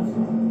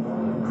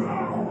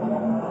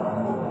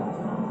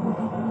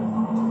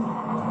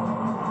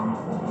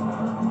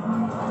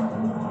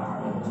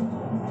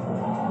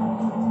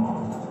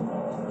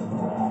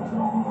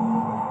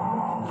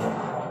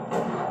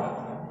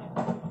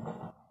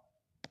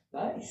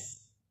 Nice.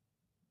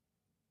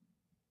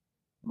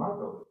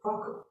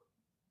 Motherfucker.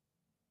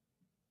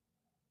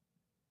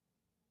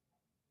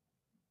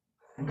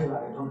 I'm glad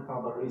I don't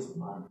have a reason,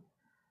 man.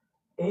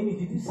 Amy,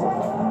 did you say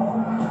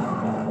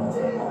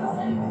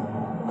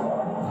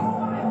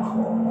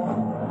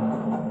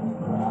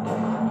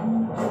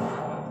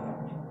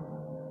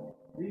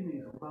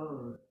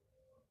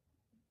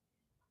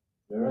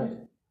You're right.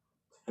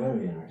 It's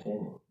very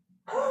entertaining.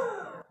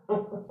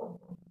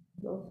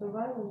 No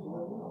survivors,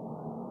 man.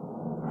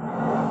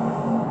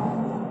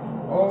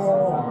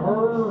 Oh,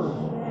 her.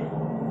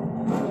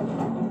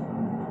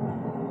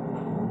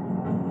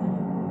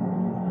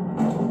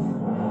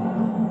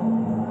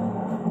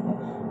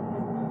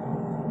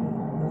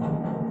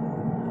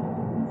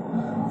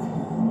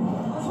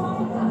 What's wrong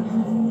with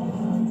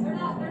them?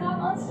 They're not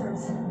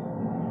monsters.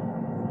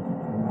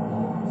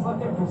 it's like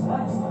they're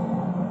possessed?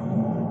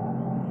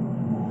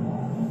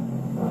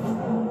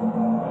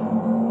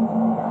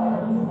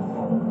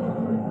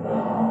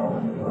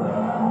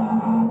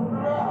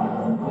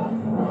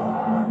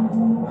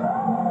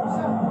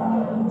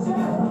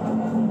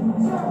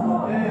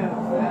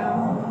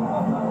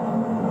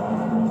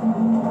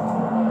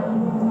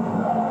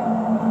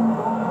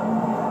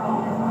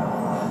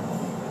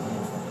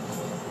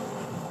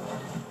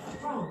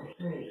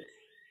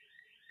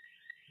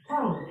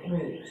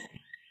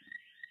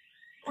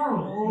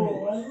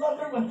 Oh, I love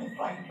it when they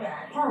fight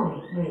back.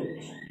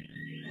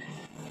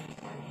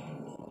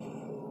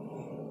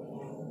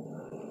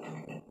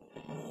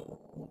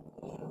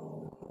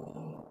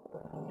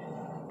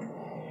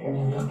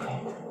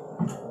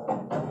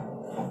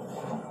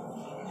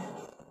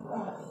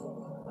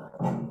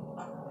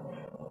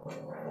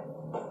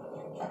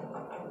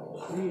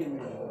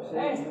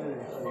 Hey!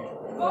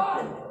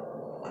 God!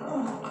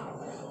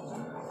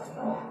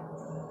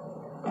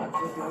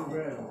 Look at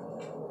grab.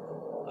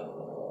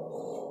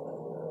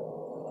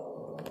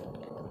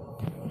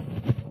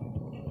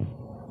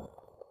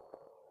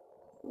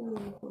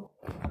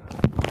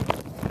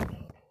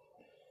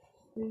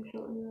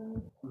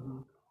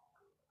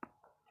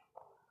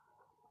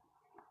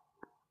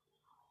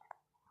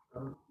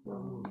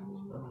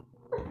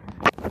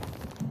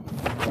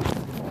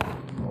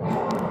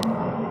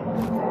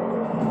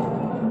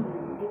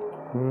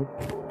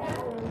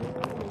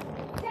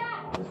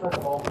 Just like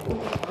all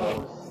people.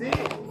 Oh, see?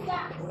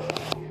 Stop!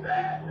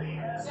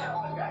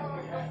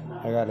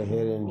 I got a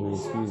head injury,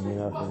 excuse me,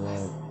 I forgot. You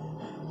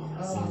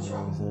know what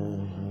I'm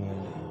saying?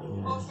 Yeah.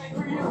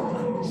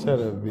 Shut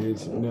up,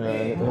 bitch. Nah.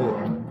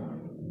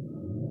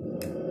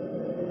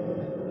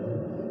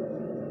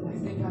 I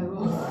think I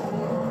will.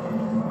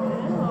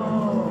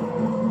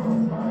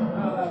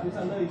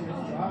 I know you just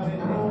tried it.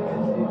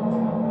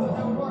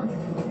 That would work.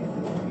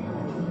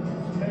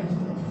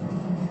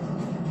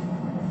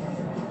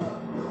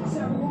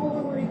 Sam, go all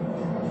the way.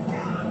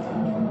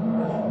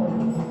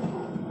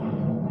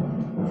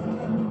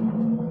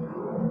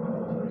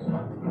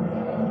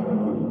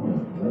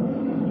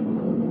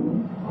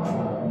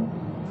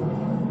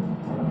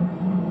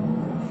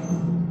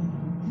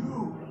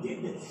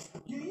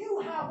 Do you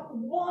have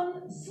one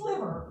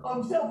sliver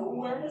of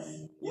self-awareness?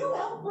 You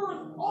helped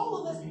birth all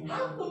of this.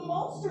 Half the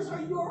monsters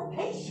are your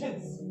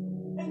patients.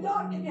 And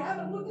Doc, if you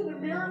haven't looked in the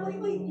mirror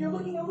lately, you're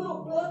looking a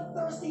little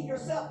bloodthirsty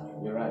yourself.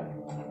 You're right.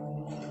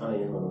 I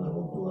am a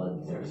little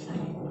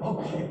bloodthirsty.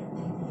 Okay.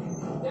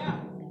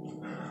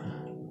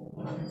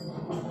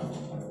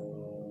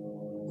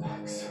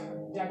 Dax.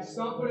 Dax,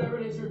 stop whatever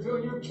it is you're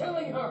doing. You're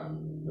killing her.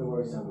 Don't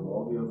worry, son. It'll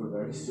all be over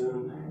very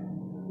soon.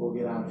 We'll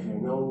get out of here.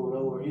 No one will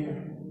know we're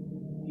here.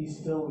 He's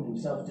filmed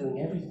himself doing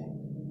everything.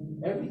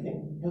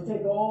 Everything. He'll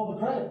take all the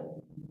credit.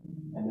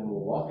 And then we'll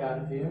walk out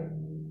of here,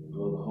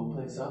 blow the whole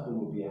place up, and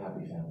we'll be a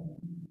happy family.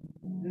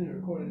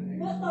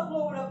 Let's not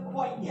blow it up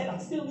quite yet. I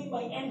still need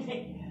my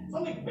ending.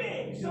 Something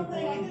big.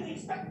 Something I didn't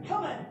expect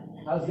coming.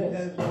 How's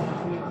this?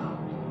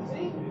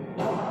 See?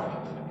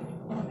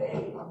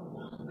 Hey,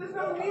 there's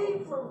no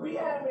need for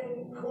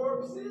reanimating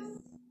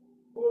corpses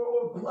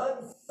or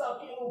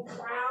blood-sucking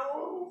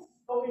clowns.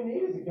 All you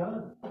need is a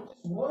gun.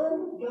 Just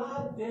one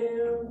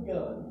goddamn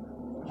gun.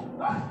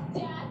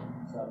 Dad!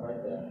 Stop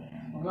right there.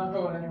 I'm not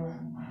going anywhere.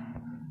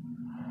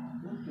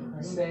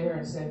 I stay here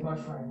and save my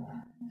friend,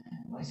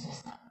 my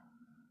sister.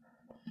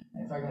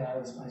 And if I get out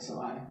of this place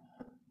alive,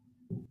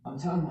 I'm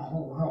telling the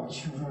whole world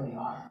what you really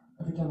are.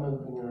 Every time I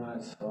look in your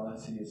eyes, all I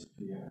see is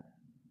fear.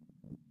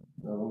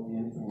 There won't be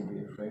anything to be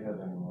afraid of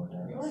anymore,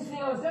 Dax. The only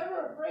thing I was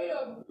ever afraid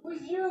of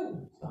was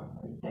you. Stop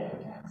right there,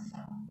 Dax.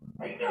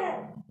 Right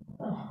there.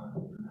 Oh,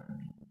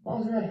 I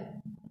was ready.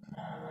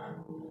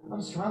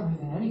 I'm stronger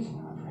than anything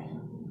I'm afraid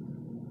of,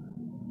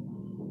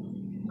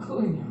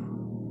 including you.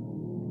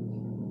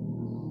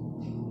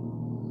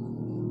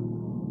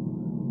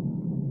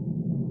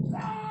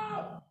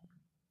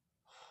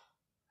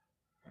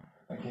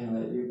 I can't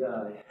let you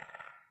die.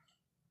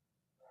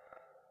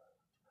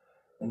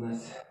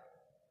 Unless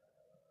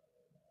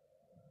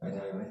I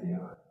die with you.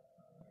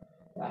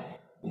 Die?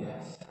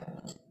 Yes.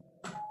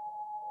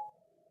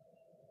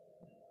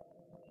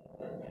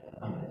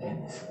 I'm gonna end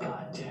this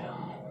goddamn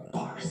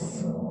farce.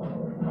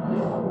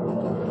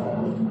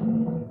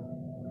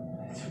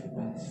 It's for the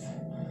best.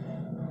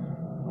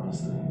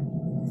 Honestly.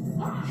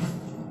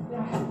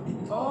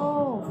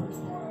 Oh.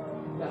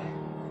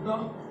 No.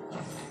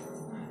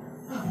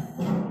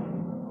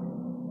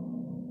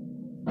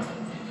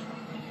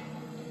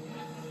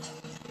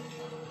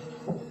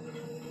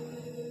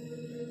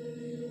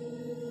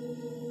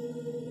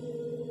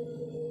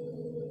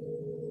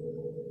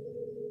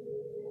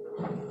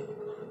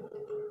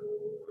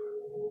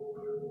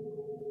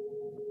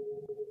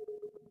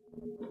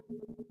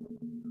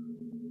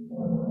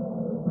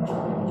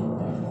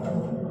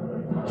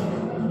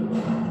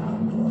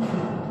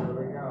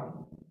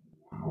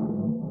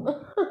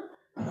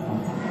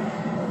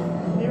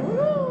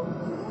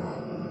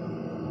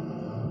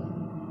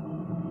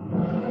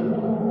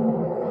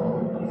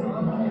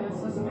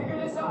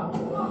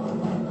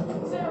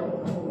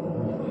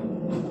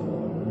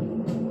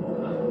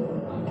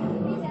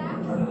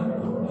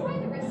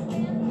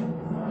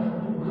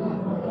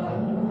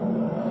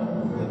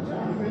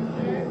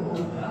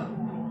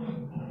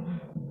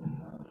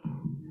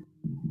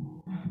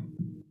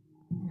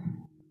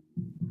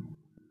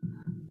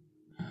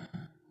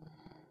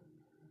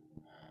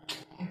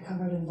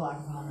 Covered in black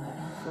vomit.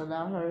 So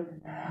now her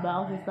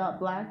mouth is not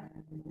black?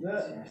 Why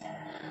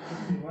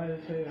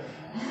is hell?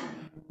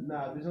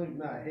 Nah, bitch, hell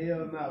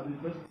nah,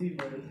 bitch, bunch of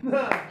T-birds.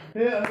 Nah,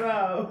 hell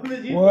nah.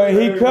 What,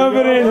 he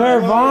covered in her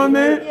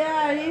vomit?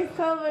 Yeah, he's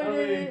covered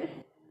in it.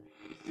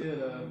 Shut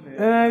up, man.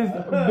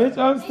 Bitch,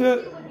 I'm still...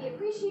 would be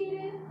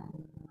appreciated.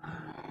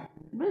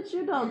 Bitch,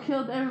 you done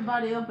killed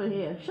everybody up in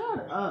here.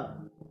 Shut up.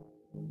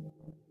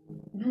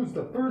 You was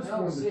the first No,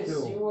 one to sis,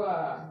 kill.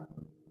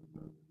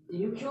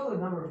 you killed a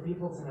number of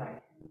people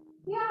tonight.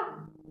 Yeah.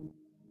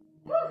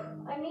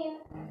 Whew. I mean,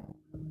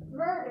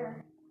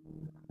 murder.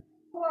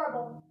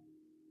 Horrible.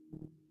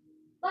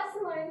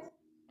 Lesson learned.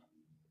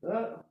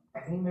 I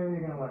think maybe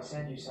they're gonna want to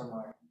send you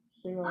somewhere.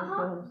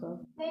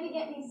 Maybe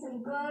get me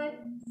some good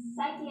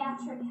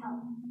psychiatric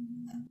help.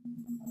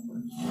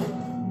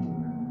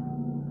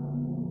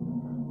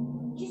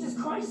 Jesus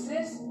Christ,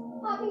 sis!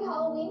 Happy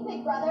Halloween,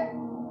 big brother.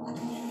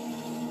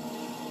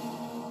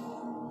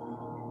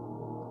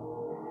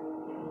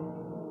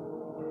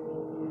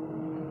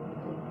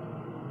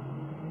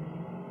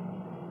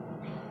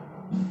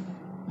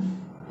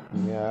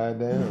 God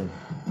damn.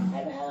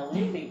 Happy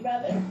Halloween, big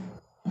brother.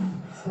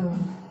 So,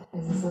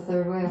 Is this the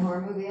third way a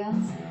horror movie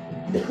ends?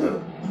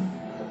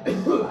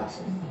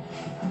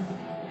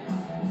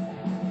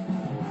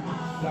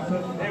 Got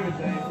social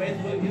everything.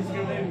 Facebook,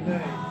 Instagram,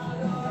 everything.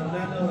 I did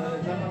not know that.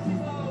 It's not my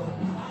sister.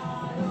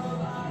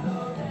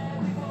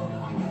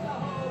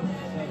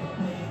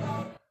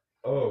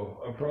 Oh,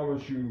 I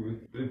promise you,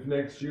 if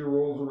next year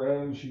rolls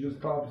around and she just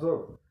pops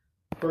up,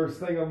 first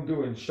thing I'm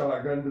doing,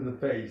 shotgun to the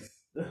face.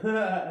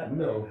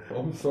 No,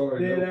 I'm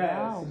sorry. Dead No.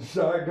 ass.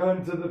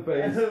 Shotgun to the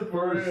face.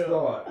 First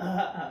thought.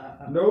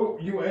 Nope,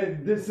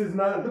 this is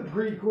not the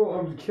prequel.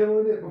 I'm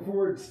killing it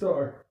before it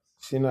starts.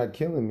 She not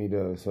killing me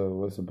though, so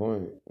what's the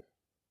point?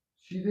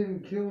 She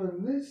didn't kill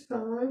him this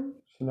time.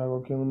 She not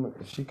gonna kill him.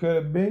 She could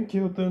have been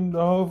killed him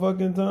the whole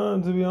fucking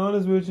time, to be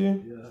honest with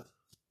you. Yeah.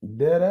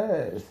 Dead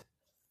ass.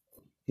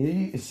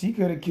 She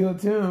could have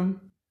killed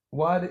him.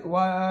 Why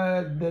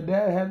the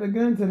dad had the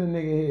gun to the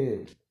nigga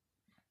head?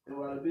 And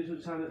while the bitch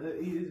was trying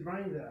to eat his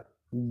brains out.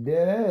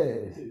 Dead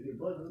ass.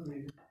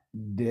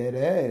 Dead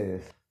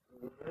ass.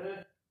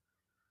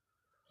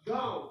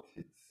 Go.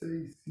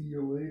 Say see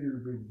you later,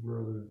 big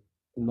brother.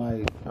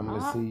 Like, I'm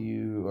gonna see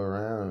you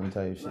around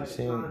type shit. Like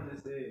She Sean ain't-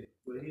 just said,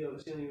 but she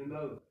don't even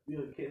know. You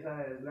don't catch her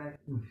ass black.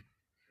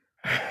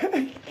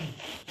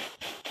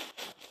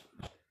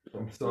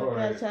 I'm sorry.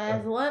 Catch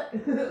ass what?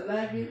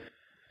 Lacking.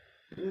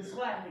 It's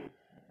slacking.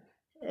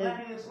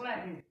 Lacking and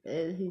slacking.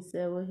 And he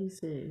said what he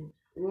said.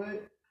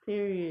 What?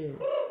 Period.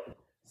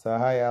 So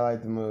how y'all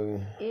like the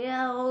movie?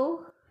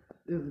 Ew.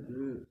 It was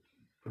good.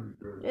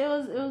 It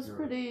was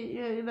pretty,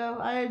 yeah, you know,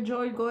 I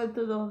enjoyed going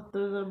through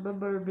the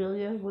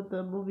memorabilia with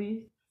the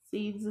movie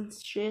scenes and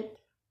shit.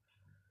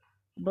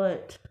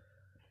 But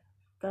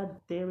god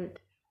damn it.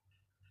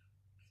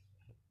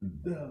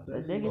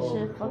 The nigga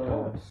shit fucked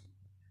up.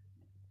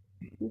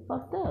 You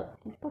fucked up.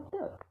 You fucked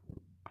up.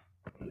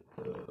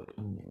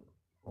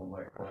 Don't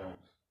like clowns.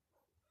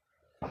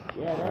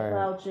 Yeah, that Alright.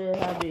 clown shit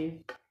had me.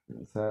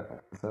 So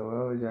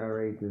what would y'all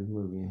rate this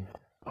movie?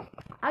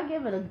 I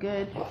give it a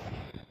good,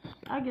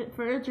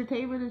 for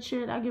entertainment and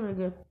shit, I give it a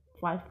good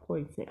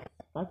 5.6.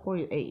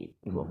 5.8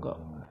 we'll go.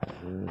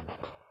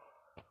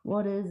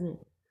 What is it?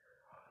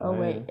 Oh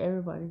wait,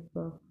 everybody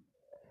go.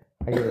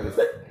 I give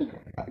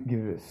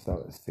it a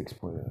solid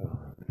 6.0.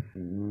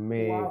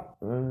 Maybe. Wow.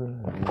 I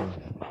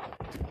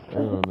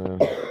don't know.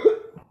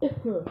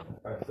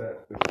 I sat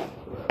for that.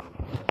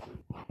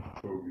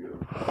 Phobia.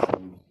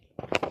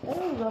 That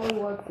was only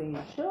one thing.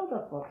 Chill the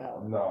fuck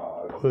out.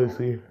 Nah.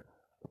 Pussy.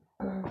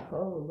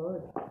 Oh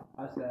lord. I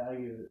said I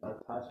give it a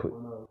touch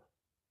one of.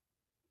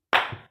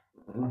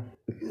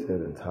 You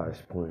said a Tosh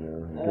point.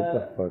 Get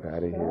the fuck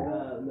out of here.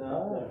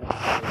 No.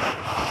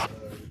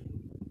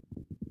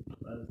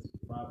 That's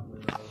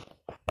 5.0.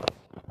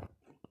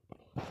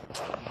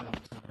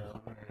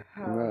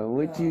 Bro,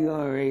 what you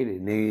gonna rate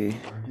it, nigga? I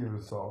give it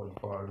a solid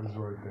 5. It's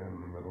right there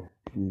in the middle.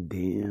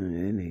 Damn,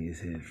 that nigga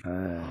said 5.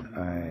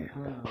 Alright.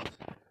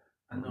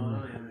 I know I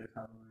am.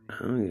 I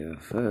don't give a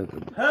fuck.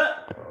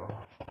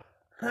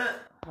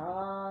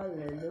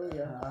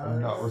 Hallelujah. I'm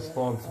not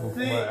responsible for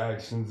my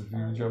actions if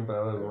you jump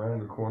out of around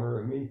the corner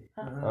at me.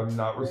 I'm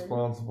not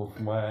responsible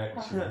for my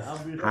actions.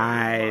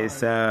 Alright,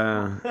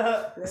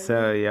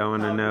 so y'all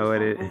wanna know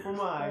what it?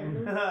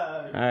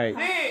 Alright,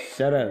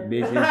 shut up,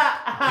 bitches.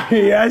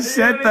 Yeah,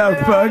 shut the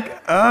fuck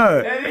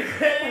up.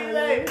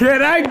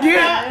 Can I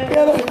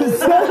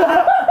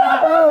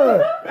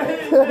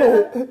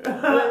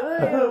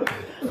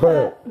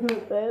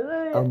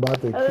I'm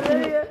about to.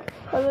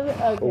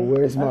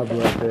 Where's my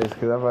blood test?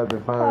 Because I'm about to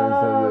find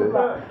something.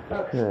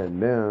 God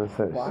damn,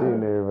 stop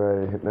shooting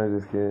everybody. No,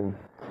 just kidding.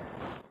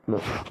 No.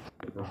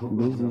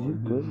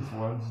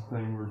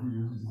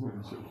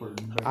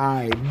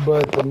 Alright,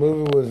 but the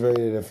movie was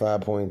rated at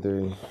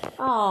 5.3.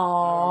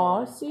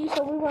 Aww, see,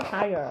 so we were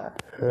higher.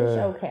 It's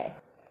okay.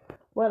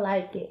 We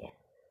like it.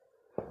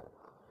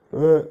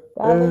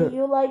 Darling,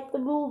 you like the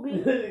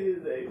movie?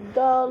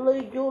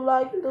 Darling, you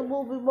like the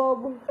movie,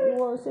 mama? You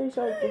want to say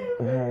something?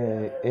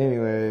 Alright,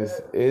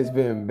 anyways, it's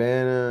been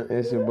Banner.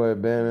 It's your boy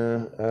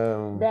Banner.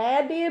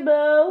 Daddy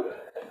Boo.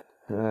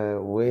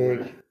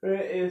 Wig.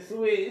 It's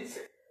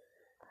sweet.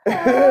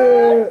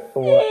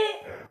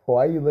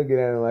 Why you looking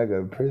at him like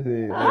a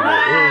prison? Oh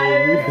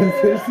my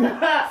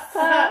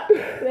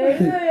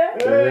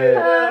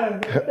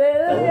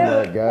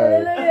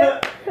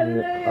god.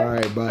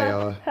 Alright, bye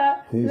y'all.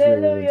 These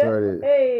niggas retarded.